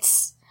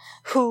saints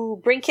who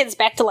bring kids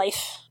back to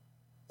life.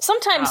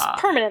 Sometimes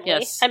permanently,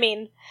 yes. I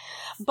mean,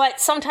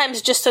 but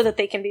sometimes just so that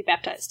they can be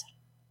baptized.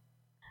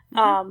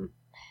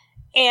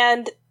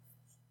 And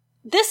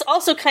this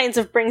also kind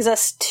of brings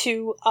us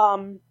to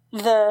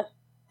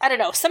I don't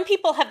know, some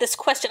people have this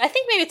question. I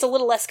think maybe it's a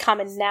little less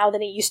common now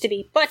than it used to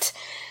be, but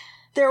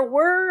there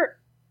were,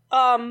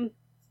 I'm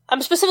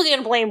specifically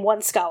going to blame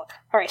one scholar.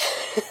 All right.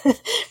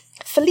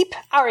 Philippe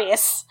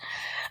Arias,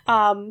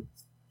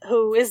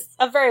 who is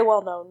a very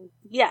well-known,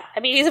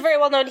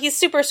 he's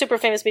super, super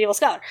famous medieval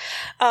scholar.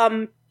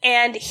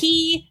 And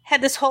he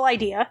had this whole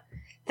idea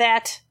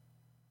that,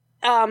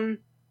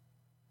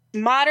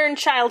 modern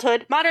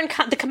childhood,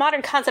 the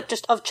modern concept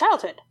just of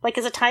childhood, like,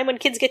 is a time when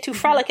kids get to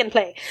frolic and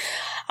play,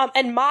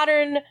 and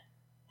modern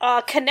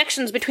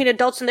connections between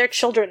adults and their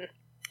children.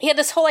 He had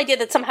this whole idea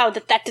that somehow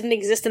that didn't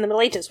exist in the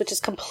Middle Ages, which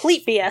is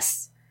complete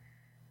BS.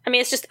 I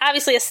mean, it's just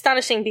obviously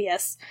astonishing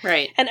BS.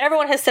 Right. And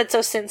everyone has said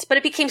so since, but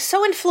it became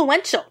so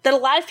influential that a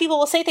lot of people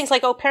will say things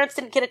like, oh, parents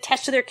didn't get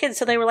attached to their kids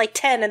till they were like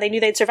 10 and they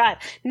knew they'd survive.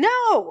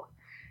 No!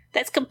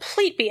 That's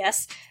complete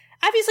BS.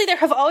 Obviously, there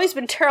have always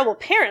been terrible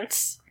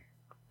parents,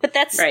 but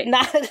that's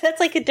that's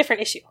like a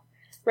different issue,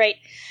 right?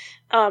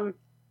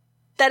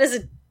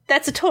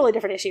 That's a totally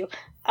different issue.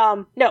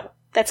 No,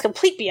 that's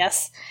complete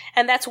BS.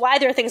 And that's why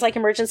there are things like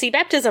emergency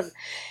baptism.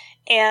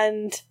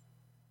 And,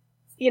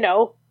 you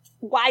know,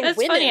 why that's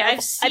women funny.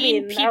 I've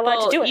seen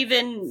people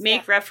even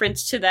make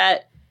reference to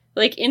that,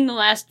 like, in the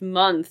last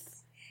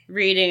month,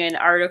 reading an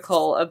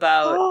article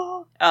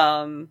about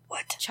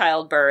what?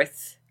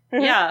 Childbirth.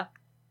 Yeah.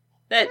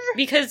 That,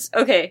 because,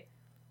 okay.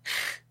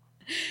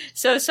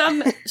 So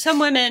some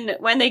women,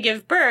 when they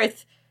give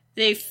birth,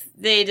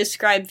 they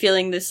describe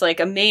feeling this, like,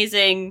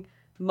 amazing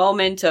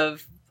moment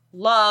of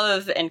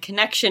love and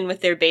connection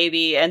with their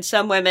baby, and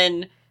some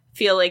women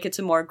feel like it's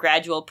a more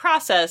gradual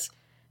process.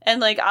 And,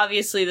 like,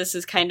 obviously this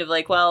is kind of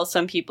like, well,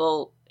 some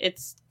people,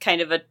 it's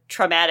kind of a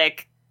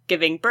traumatic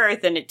giving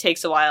birth, and it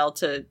takes a while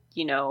to,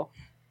 you know,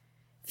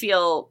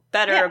 feel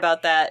better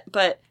about that.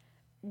 But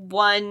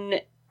one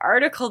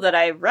article that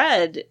I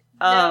read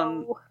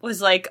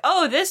was like,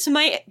 oh, this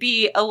might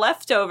be a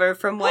leftover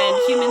from when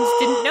humans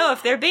didn't know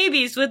if their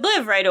babies would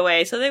live right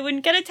away, so they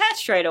wouldn't get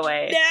attached right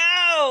away.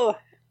 No!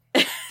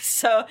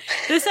 So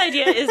this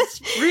idea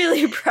is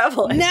really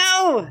prevalent.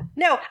 No.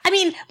 I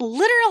mean,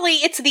 literally,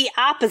 it's the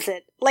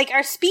opposite. Like,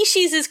 our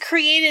species is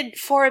created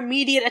for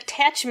immediate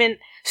attachment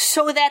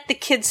so that the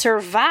kid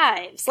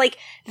survives. Like,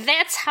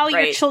 that's how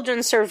your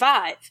children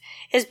survive,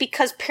 is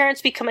because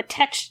parents become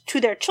attached to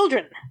their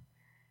children.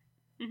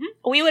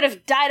 We would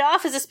have died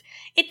off as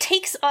it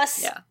takes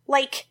us,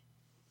 like,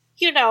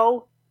 you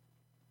know,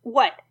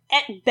 what,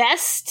 at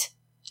best,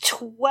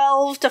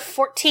 12 to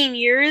 14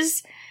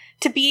 years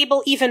to be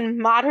able even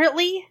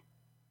moderately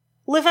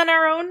live on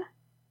our own.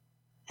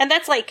 And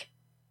that's like,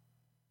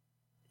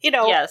 you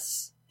know,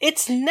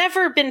 it's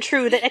never been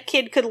true that a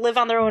kid could live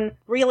on their own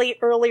really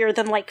earlier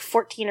than like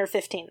 14 or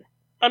 15.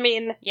 I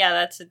mean,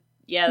 that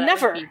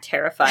never. Would be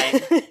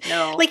terrifying.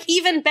 No. Like,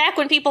 even back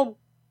when people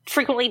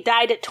frequently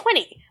died at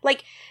 20.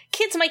 Like,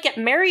 kids might get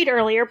married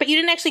earlier, but you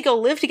didn't actually go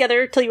live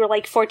together till you were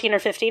like 14 or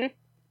 15.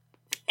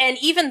 And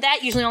even that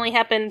usually only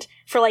happened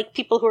for, like,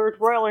 people who were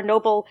royal or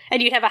noble,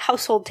 and you'd have a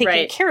household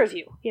taking care of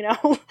you, you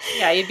know?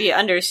 Yeah, you'd be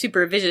under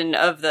supervision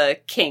of the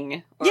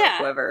king or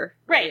whoever.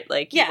 Right.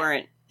 Like, you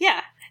weren't...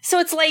 Yeah. So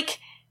it's like,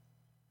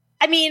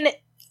 I mean,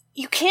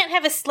 you can't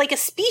have a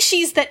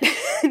species that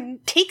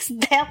takes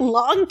that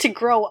long to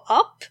grow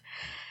up.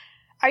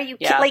 Are you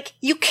like,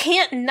 you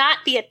can't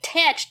not be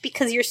attached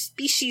because your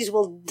species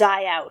will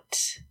die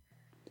out.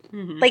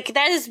 Mm-hmm. Like,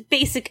 that is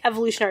basic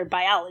evolutionary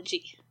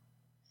biology.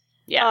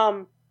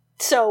 Yeah.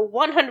 So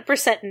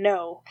 100%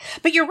 no.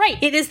 But you're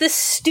right. It is this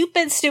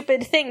stupid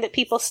thing that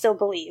people still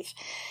believe.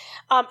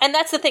 And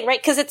that's the thing,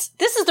 right? Because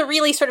this is the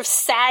really sort of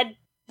sad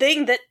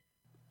thing that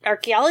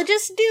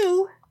archaeologists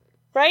do,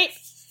 right?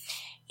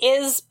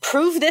 Is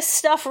prove this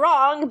stuff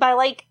wrong by,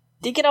 like,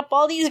 digging up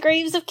all these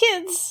graves of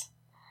kids.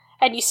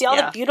 And you see all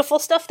the beautiful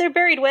stuff they're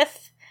buried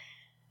with.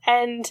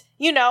 And,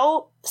 you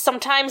know,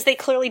 sometimes they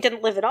clearly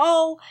didn't live at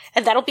all.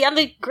 And that'll be on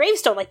the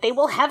gravestone. Like, they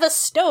will have a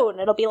stone.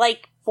 It'll be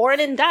like, born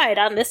and died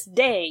on this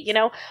day, you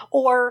know?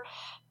 Or,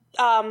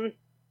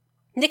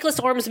 Nicholas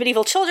Orm's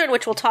Medieval Children,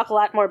 which we'll talk a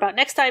lot more about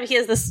next time. He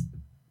has this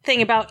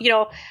thing about, you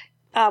know,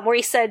 where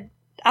he said,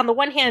 on the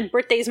one hand,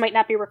 birthdays might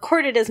not be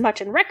recorded as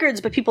much in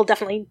records, but people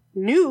definitely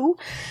knew.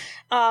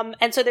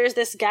 And so there's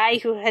this guy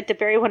who had to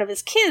bury one of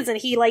his kids, and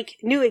he, like,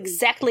 knew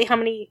exactly how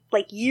many,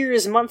 like,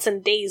 years, months,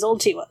 and days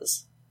old he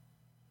was.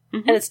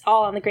 Mm-hmm. And it's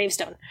all on the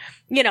gravestone.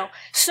 You know,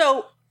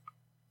 so,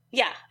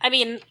 yeah, I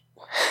mean,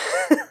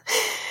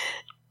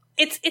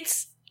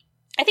 it's,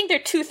 I think there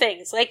are two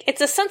things. Like,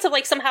 it's a sense of,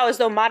 like, somehow as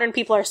though modern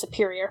people are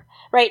superior,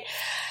 right?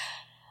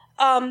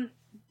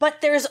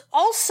 But there's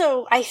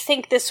also, I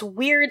think, this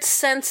weird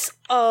sense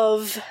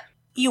of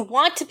you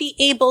want to be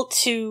able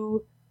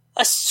to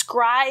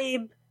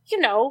ascribe, you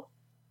know,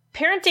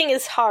 parenting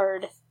is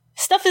hard.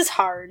 Stuff is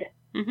hard.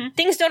 Mm-hmm.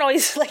 Things don't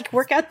always, like,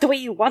 work out the way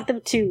you want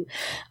them to.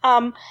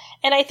 And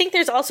I think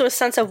there's also a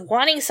sense of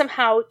wanting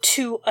somehow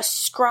to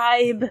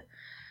ascribe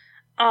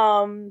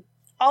all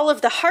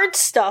of the hard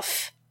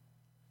stuff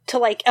to,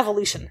 like,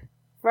 evolution,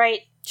 right?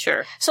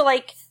 Sure. So,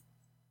 like,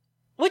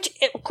 which,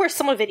 of course,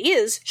 some of it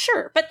is,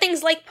 sure, but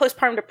things like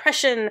postpartum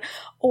depression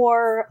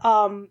or,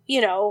 you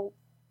know,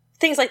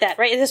 things like that,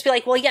 right? It'd just be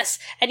like, well, yes,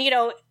 and, you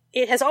know,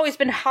 it has always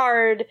been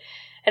hard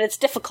and it's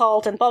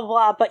difficult and blah, blah,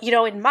 blah, but, you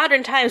know, in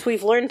modern times,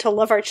 we've learned to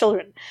love our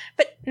children.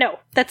 But no,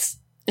 that's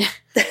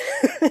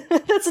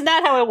that's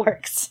not how it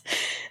works.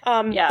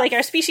 Like,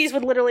 our species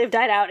would literally have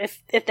died out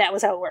if that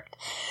was how it worked.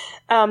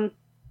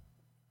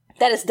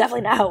 That is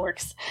definitely not how it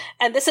works.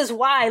 And this is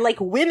why, like,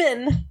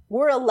 women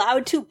were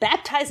allowed to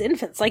baptize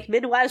infants. Like,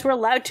 midwives were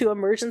allowed to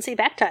emergency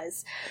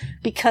baptize.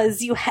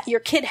 Because your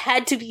kid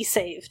had to be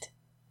saved.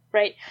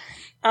 Right?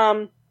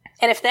 And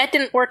if that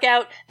didn't work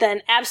out,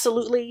 then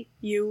absolutely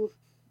you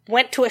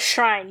went to a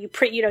shrine. You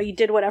you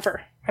did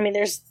whatever. I mean,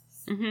 there's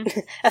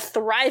a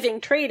thriving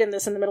trade in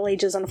this in the Middle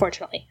Ages,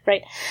 unfortunately.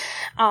 Right?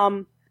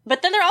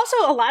 But then there are also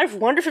a lot of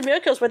wonderful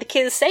miracles where the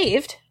kid is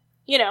saved.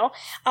 You know,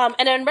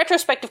 and in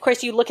retrospect, of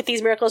course, you look at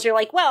these miracles, you're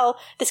like, well,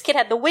 this kid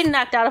had the wind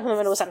knocked out of him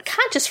and was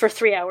unconscious for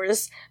 3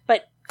 hours,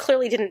 but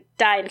clearly didn't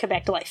die and come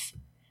back to life.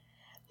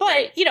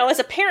 But, you know, as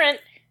a parent,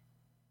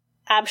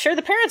 I'm sure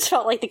the parents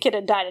felt like the kid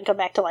had died and come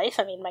back to life.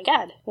 I mean, my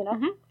God, you know?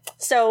 Mm-hmm.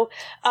 So,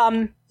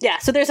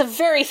 so there's a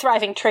very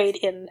thriving trade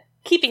in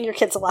keeping your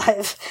kids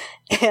alive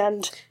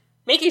and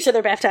making sure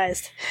they're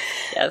baptized.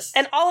 Yes.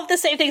 And all of the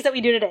same things that we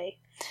do today.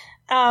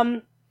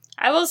 I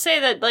will say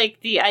that,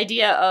 like, the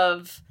idea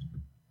of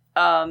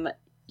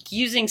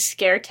using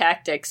scare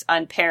tactics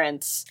on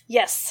parents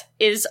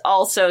is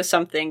also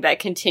something that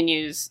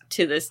continues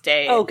to this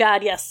day. Oh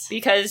God, yes.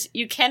 Because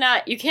you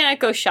cannot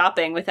go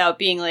shopping without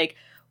being like,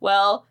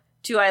 well,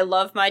 do I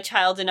love my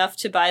child enough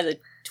to buy the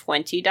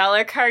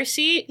 $20 car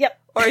seat? Yep.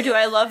 Or do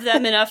I love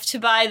them enough to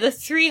buy the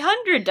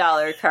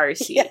 $300 car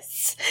seat?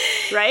 Yes.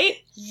 Right?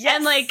 Yes.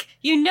 And, like,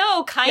 you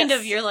know, kind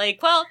of, you're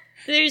like, well,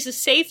 there's a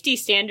safety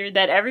standard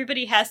that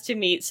everybody has to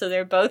meet, so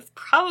they're both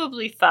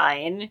probably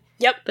fine.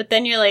 Yep. But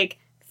then you're like,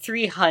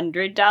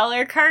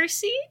 $300 car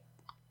seat?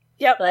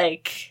 Yep.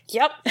 Like...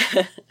 Yep.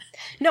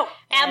 No,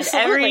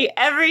 absolutely.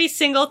 Every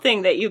single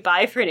thing that you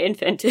buy for an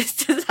infant is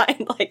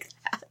designed like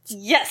that.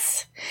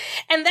 Yes.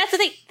 And that's the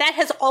thing. That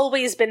has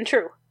always been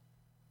true.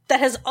 That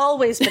has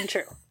always been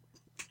true.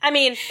 I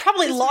mean,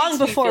 probably This long makes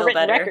me before feel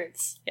written better.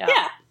 records.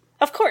 Yeah.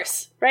 Of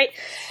course, right?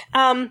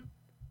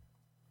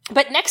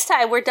 But next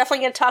time, we're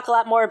definitely going to talk a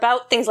lot more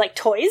about things like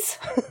toys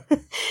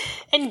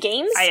and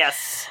games. Ah,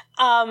 yes.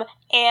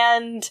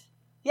 And,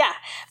 yeah.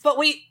 But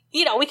we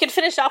could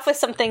finish off with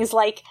some things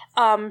like,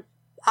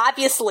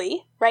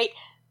 obviously, right,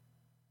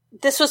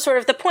 this was sort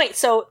of the point.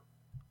 So,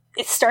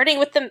 it's starting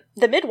with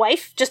the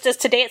midwife, just as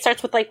today it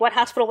starts with, like, what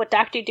hospital, what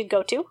doctor you did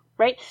go to,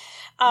 right?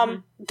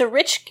 The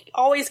rich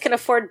always can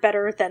afford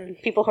better than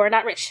people who are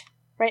not rich,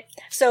 right?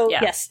 So,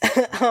 yes.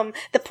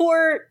 The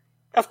poor,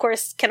 of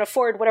course, can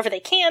afford whatever they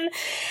can.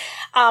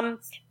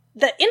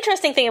 The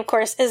interesting thing, of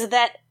course, is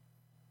that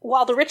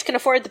while the rich can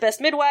afford the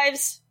best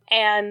midwives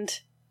and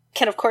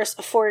can, of course,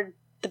 afford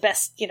the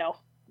best, you know,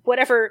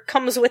 whatever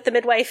comes with the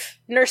midwife,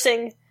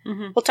 nursing,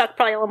 we'll talk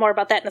probably a little more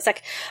about that in a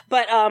sec,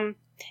 but,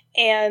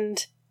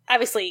 and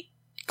obviously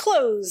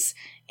clothes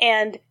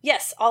and,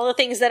 yes, all the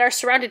things that are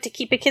surrounded to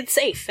keep a kid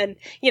safe and,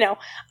 you know,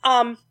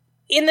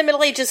 in the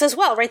Middle Ages as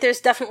well, right? There's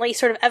definitely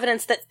sort of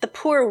evidence that the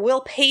poor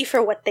will pay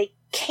for what they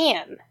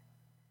can,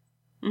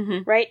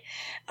 right?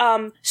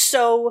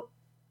 So,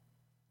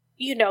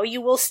 you know,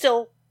 you will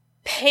still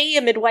pay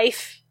a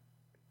midwife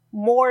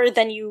more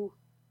than you...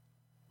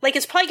 Like,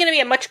 it's probably going to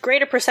be a much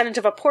greater percentage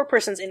of a poor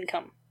person's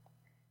income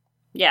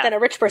than a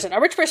rich person. A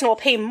rich person will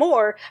pay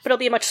more, but it'll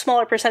be a much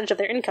smaller percentage of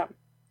their income,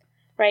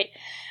 right?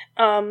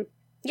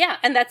 Yeah,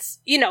 and that's,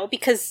 you know,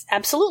 because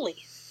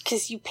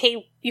you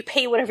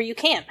pay whatever you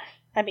can.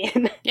 I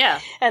mean, yeah.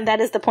 And that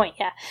is the point,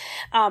 yeah.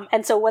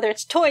 And so whether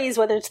it's toys,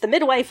 whether it's the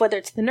midwife, whether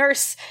it's the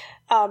nurse,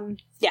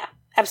 yeah,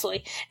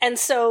 absolutely. And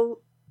so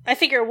I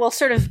figure we'll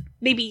sort of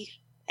maybe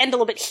end a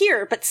little bit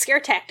here, but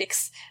scare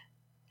tactics,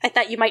 I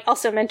thought you might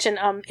also mention,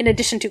 in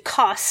addition to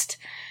cost,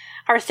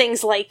 are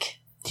things like,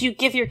 do you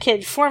give your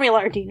kid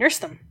formula or do you nurse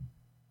them?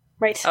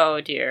 Right? Oh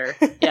dear.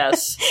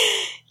 Yes.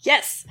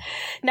 Yes.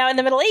 Now, in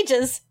the Middle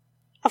Ages,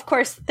 of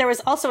course, there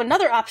was also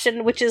another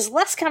option, which is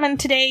less common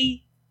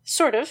today,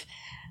 sort of.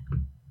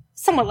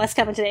 Somewhat less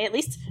common today, at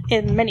least,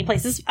 in many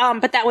places.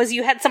 But that was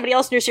you had somebody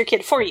else nurse your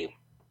kid for you.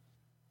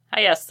 Ah,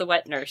 yes, the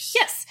wet nurse.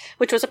 Yes,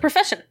 which was a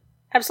profession.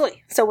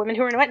 Absolutely. So women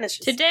who were in wet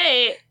nurses.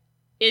 Today,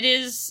 it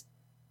is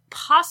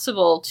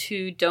possible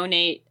to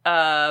donate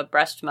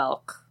breast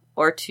milk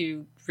or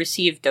to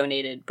receive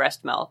donated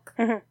breast milk.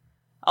 Mm-hmm.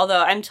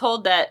 Although I'm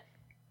told that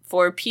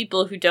for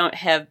people who don't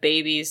have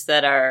babies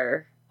that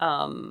are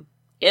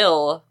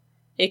ill,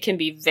 it can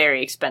be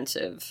very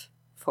expensive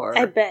for...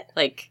 I bet.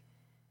 Like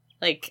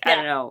yeah. I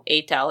don't know,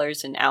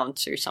 $8 an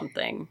ounce or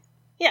something.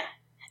 Yeah.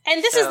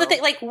 And this is the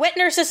thing, like, wet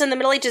nurses in the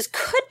Middle Ages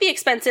could be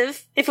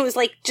expensive if it was,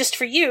 like, just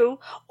for you.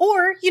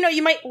 Or, you know,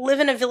 you might live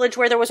in a village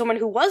where there was a woman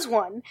who was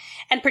one.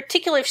 And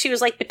particularly if she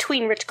was, like,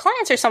 between rich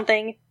clients or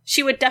something,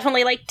 she would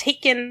definitely, like,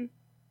 take in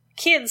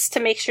kids to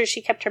make sure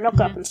she kept her milk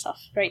up and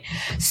stuff, right?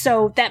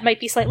 So that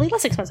might be slightly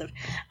less expensive.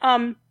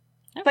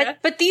 Okay.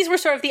 But these were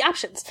sort of the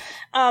options.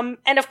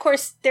 And of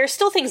course, there's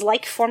still things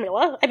like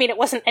formula. I mean, it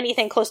wasn't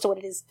anything close to what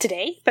it is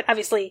today, but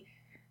obviously,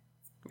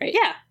 right.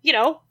 Yeah,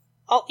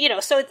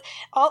 so it's,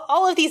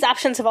 all of these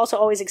options have also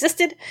always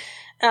existed.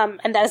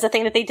 And that is the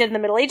thing that they did in the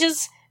Middle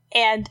Ages.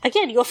 And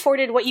again, you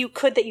afforded what you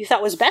could that you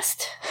thought was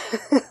best.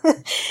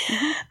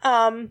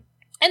 Mm-hmm.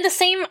 And the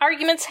same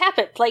arguments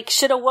happened. Like,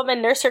 should a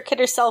woman nurse her kid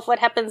herself? What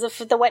happens if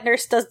the wet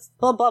nurse does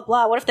blah, blah,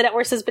 blah? What if the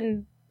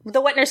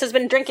wet nurse has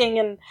been drinking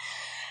and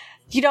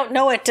you don't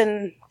know it,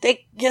 and the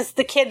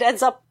kid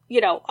ends up, you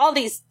know, all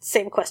these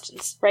same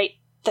questions, right,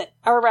 that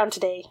are around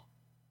today.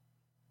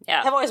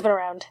 Yeah. Have always been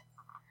around.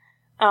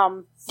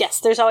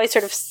 Yes, there's always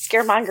sort of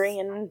scaremongering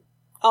and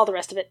all the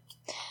rest of it.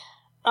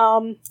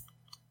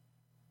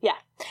 Yeah.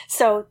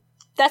 So,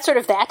 that's sort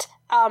of that.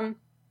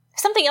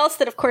 Something else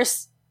that, of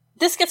course,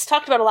 this gets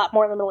talked about a lot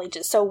more in the Middle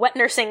Ages. So, wet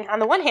nursing on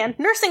the one hand,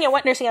 nursing and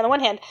wet nursing on the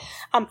one hand,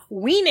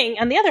 weaning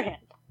on the other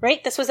hand,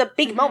 right? This was a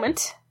big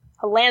moment.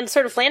 A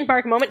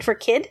landmark moment for a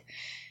kid,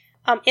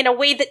 in a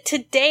way that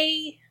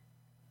today,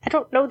 I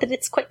don't know that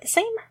it's quite the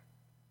same.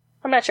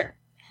 I'm not sure.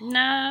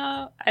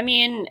 No, I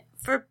mean,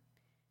 for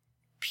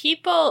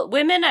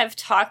women I've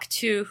talked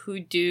to who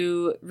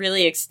do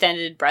really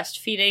extended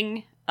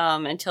breastfeeding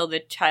until the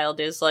child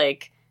is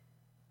like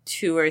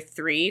 2 or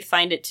 3,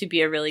 find it to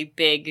be a really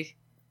big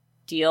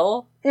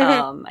deal.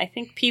 Mm-hmm. I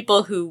think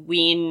people who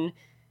wean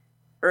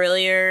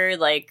earlier,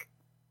 like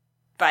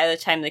by the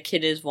time the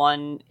kid is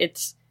 1,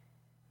 it's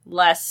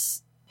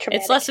less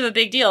of a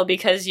big deal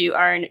because you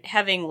are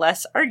having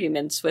less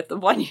arguments with the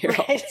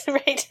 1-year-old.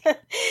 Right.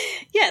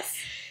 Yes.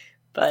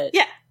 But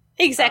yeah,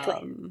 exactly.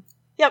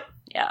 Yep.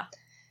 Yeah.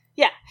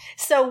 Yeah.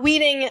 So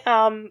weaning,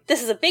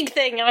 this is a big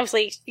thing.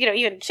 Obviously, you know,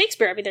 even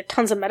Shakespeare, I mean, there are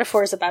tons of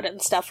metaphors about it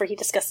and stuff where he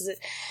discusses it.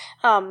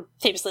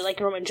 Famously, like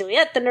in Romeo and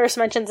Juliet, the nurse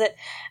mentions it.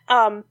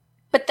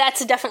 But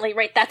that's definitely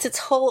right. That's its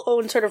whole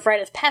own sort of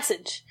rite of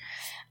passage.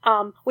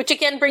 Which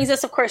again brings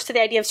us, of course, to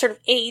the idea of sort of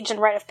age and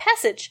rite of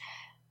passage.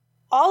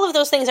 All of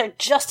those things are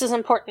just as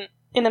important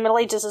in the Middle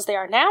Ages as they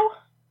are now.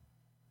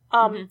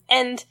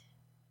 And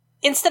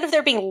instead of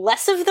there being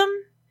less of them,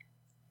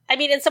 I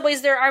mean, in some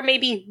ways there are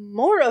maybe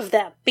more of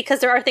them, because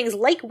there are things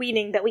like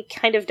weaning that we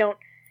kind of don't...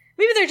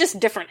 Maybe they're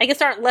just different. I guess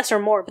there aren't less or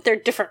more, but they're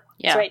different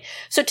ones, right?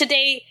 So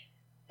today,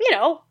 you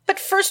know, but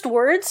first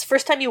words,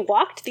 first time you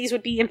walked, these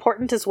would be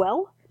important as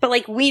well. But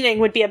like weaning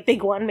would be a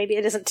big one. Maybe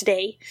it isn't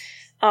today.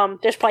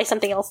 There's probably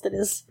something else that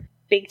is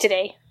big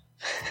today.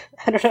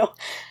 I don't know.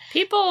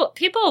 People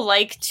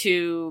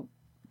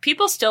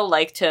still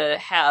like to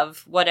have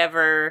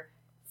whatever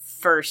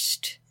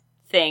first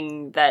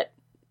thing that,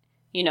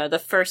 you know, the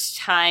first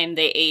time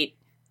they ate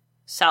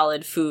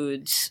solid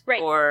foods,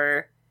 right?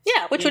 Or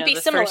which would be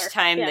the similar. First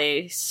time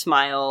they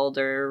smiled,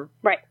 or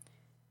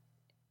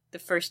the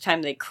first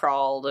time they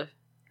crawled.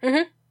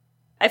 Mm-hmm.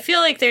 I feel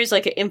like there's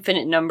like an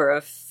infinite number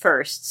of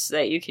firsts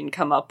that you can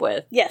come up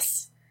with.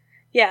 Yes.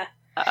 Yeah.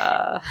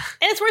 And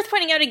it's worth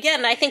pointing out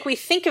again, I think we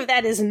think of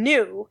that as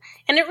new,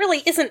 and it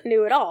really isn't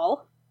new at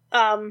all.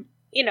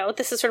 You know,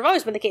 this has sort of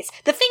always been the case.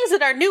 The things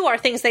that are new are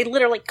things they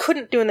literally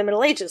couldn't do in the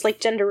Middle Ages, like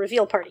gender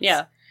reveal parties.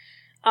 Yeah.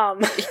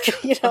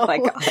 You know, oh my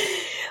God.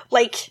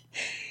 Like,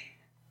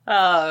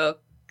 Oh,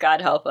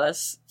 God help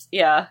us.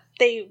 Yeah.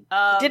 They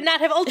did not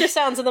have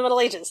ultrasounds in the Middle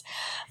Ages.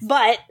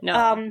 But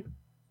No.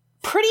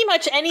 pretty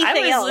much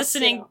anything else. I was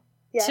listening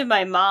to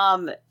my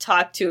mom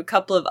talk to a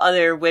couple of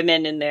other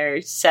women in their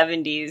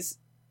 70s,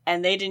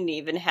 and they didn't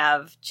even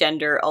have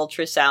gender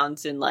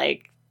ultrasounds in,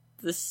 like,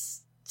 the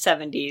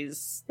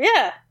 70s.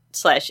 Yeah.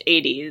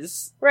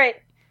 /80s. Right.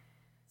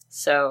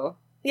 So,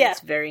 yeah.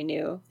 It's very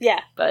new.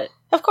 Yeah. But,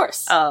 of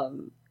course.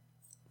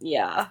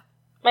 Yeah.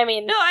 I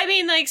mean... No, I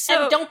mean, like,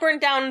 so... And don't burn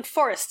down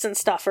forests and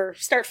stuff, or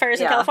start fires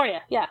in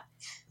California. Yeah.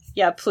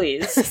 Yeah,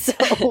 please.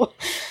 So...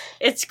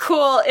 It's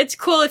cool. It's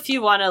cool if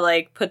you want to,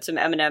 like, put some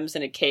M&Ms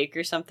in a cake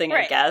or something,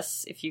 right. I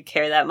guess, if you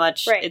care that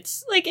much. Right.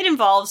 It's, like, it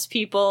involves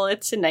people.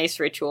 It's a nice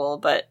ritual,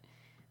 but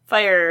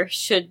fire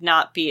should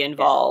not be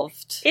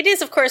involved. It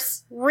is, of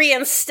course,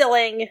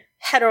 reinstilling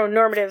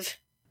heteronormative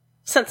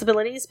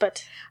sensibilities,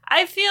 but...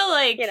 I feel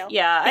like,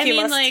 I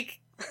mean, like,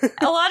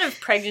 a lot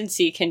of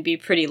pregnancy can be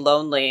pretty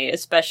lonely,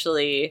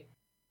 especially...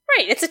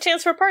 Right, it's a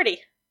chance for a party.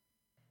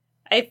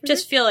 I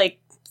just feel like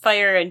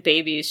fire and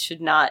babies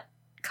should not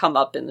come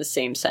up in the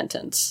same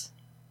sentence.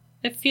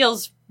 It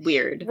feels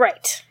weird.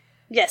 Right.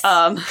 Yes.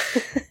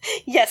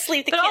 Yes,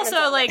 leave the But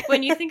also, like,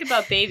 when you think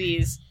about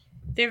babies,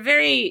 they're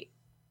very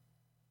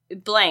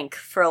blank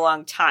for a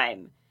long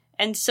time.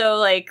 And so,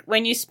 like,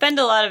 when you spend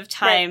a lot of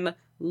time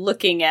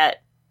looking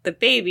at the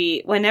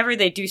baby, whenever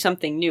they do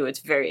something new, it's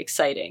very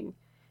exciting.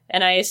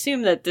 And I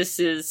assume that this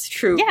is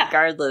true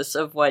regardless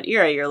of what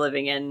era you're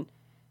living in,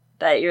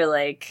 that you're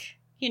like,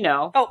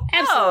 Oh,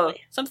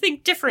 absolutely.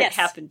 Something different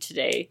happened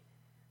today.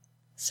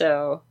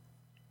 So.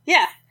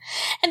 Yeah.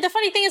 And the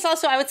funny thing is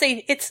also, I would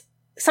say it's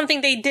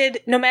something they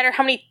did no matter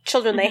how many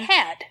children they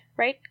had,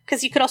 right?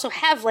 Because you could also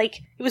have,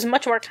 like, it was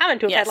much more common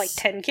to have had, like,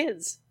 10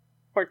 kids.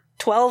 Or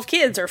 12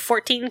 kids, or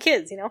 14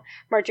 kids,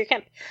 Marjorie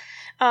Kemp.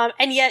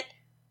 And yet,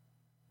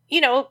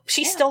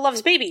 she still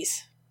loves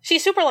babies. She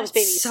super loves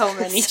babies. So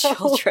many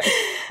children.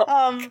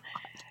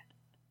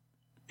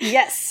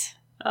 Yes.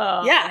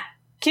 Oh. Yeah.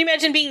 Can you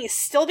imagine I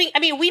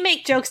mean, we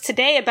make jokes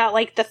today about,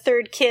 like, the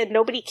third kid.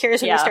 Nobody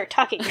cares when you start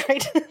talking,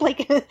 right?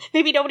 Like,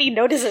 maybe nobody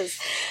notices.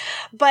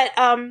 But,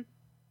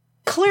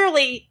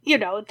 clearly,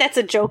 that's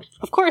a joke,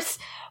 of course,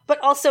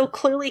 but also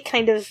clearly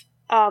kind of,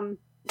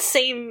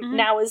 same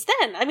now as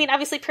then. I mean,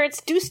 obviously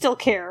parents do still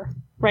care,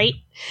 right?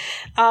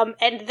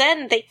 And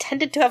then they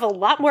tended to have a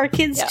lot more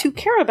kids to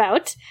care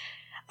about.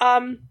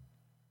 And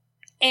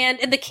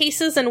in the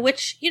cases in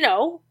which,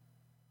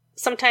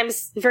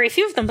 sometimes very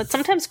few of them, but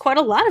sometimes quite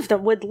a lot of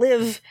them would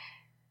live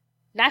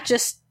not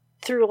just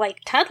through,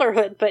 like,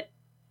 toddlerhood, but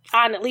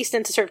on at least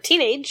into sort of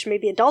teenage,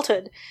 maybe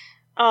adulthood.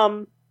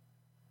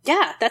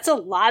 That's a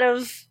lot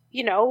of,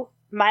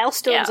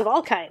 milestones of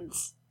all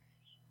kinds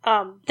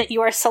that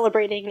you are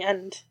celebrating,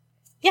 and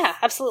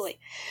absolutely.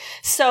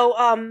 So,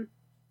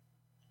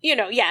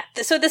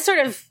 so this sort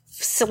of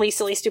silly,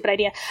 stupid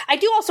idea. I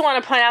do also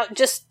want to point out,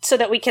 just so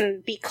that we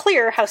can be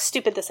clear how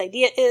stupid this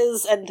idea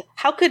is, and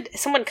how could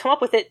someone come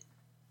up with it.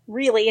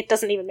 Really, it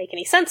doesn't even make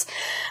any sense.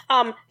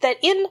 That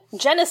in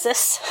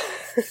Genesis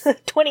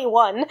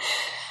 21,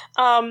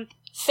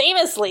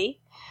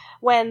 famously,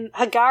 when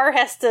Hagar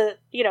has to,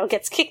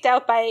 gets kicked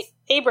out by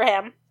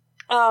Abraham,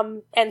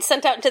 and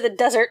sent out into the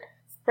desert,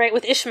 right,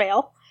 with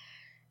Ishmael,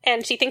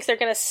 and she thinks they're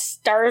gonna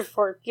starve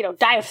or,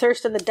 die of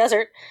thirst in the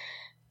desert,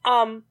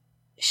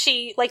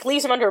 she, like,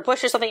 leaves him under a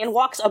bush or something and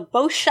walks a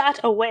bow shot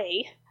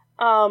away,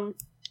 and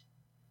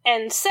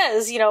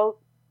says,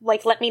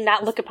 like, let me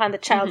not look upon the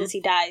child as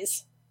he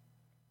dies.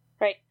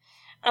 Right.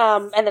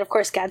 And then, of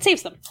course, God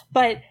saves them.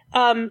 But,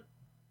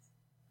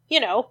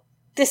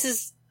 this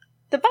is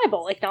the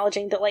Bible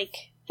acknowledging that,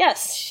 like,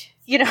 yes,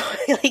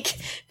 like,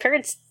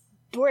 parents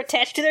were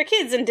attached to their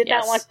kids and did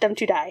not want them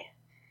to die.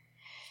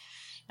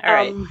 All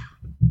right.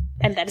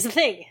 And that is the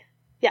thing.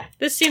 Yeah.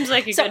 This seems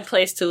like a good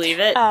place to leave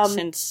it,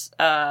 since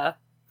I'm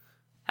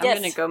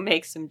going to go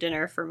make some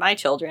dinner for my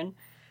children.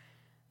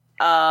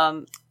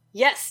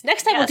 Yes.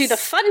 Next time we'll do the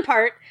fun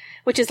part,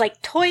 which is, like,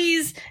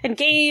 toys and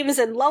games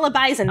and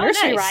lullabies and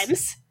nursery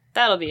rhymes.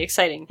 That'll be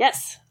exciting.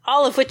 Yes.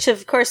 All of which,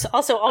 of course,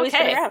 also always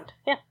been around.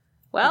 Yeah.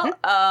 Well,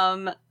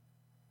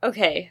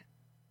 okay.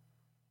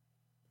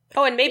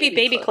 Oh, and maybe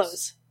baby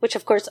clothes, which,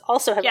 of course,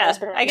 also have always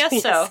been around. I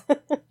guess so.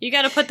 You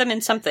gotta put them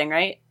in something,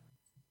 right?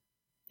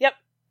 Yep.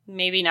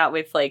 Maybe not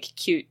with, like,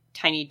 cute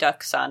tiny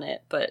ducks on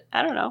it, but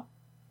I don't know.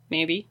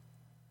 Maybe.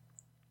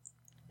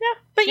 Yeah,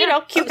 but,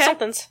 cute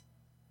somethings.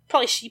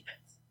 Probably sheep.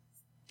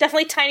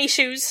 Definitely tiny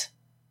shoes.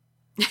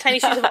 Tiny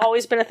shoes have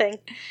always been a thing.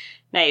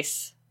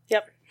 Nice.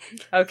 Yep.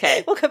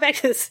 Okay. We'll come back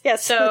to this.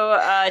 Yes.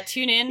 So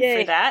tune in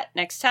for that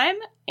next time.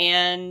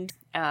 And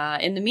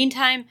in the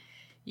meantime,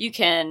 you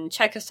can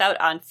check us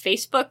out on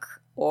Facebook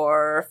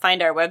or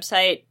find our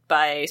website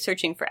by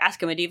searching for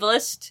Ask a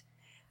Medievalist.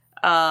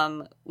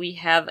 We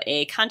have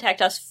a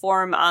contact us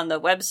form on the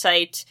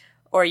website,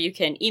 or you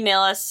can email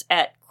us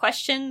at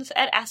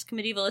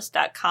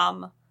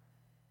questions@askmedievalist.com.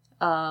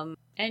 And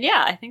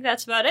I think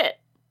that's about it.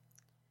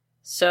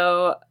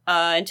 So,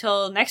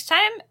 until next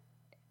time,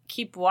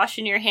 keep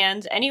washing your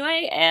hands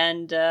anyway,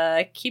 and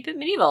keep it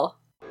medieval.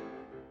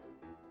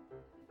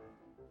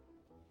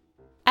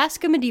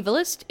 Ask a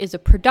Medievalist is a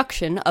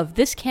production of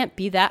This Can't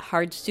Be That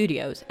Hard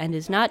Studios and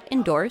is not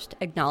endorsed,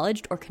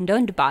 acknowledged, or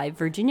condoned by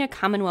Virginia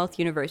Commonwealth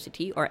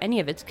University or any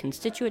of its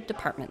constituent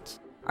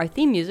departments. Our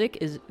theme music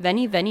is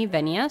Veni Veni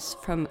Venias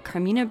from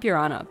Carmina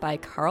Burana by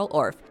Carl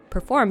Orff,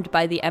 performed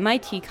by the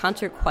MIT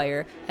Concert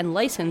Choir and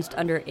licensed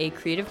under a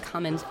Creative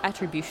Commons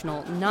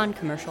Attributional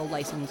Non-Commercial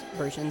License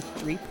version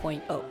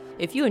 3.0.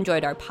 If you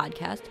enjoyed our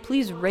podcast,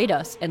 please rate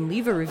us and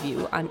leave a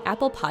review on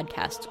Apple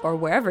Podcasts or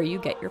wherever you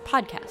get your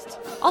podcasts.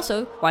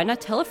 Also, why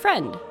not tell a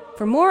friend?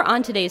 For more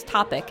on today's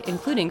topic,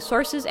 including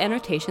sources,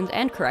 annotations,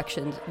 and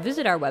corrections,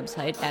 visit our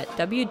website at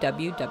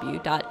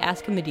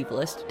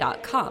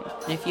www.askamedievalist.com.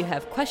 And if you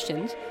have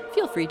questions,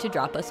 feel free to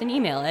drop us an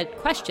email at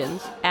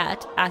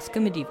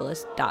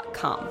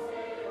questions@askamedievalist.com.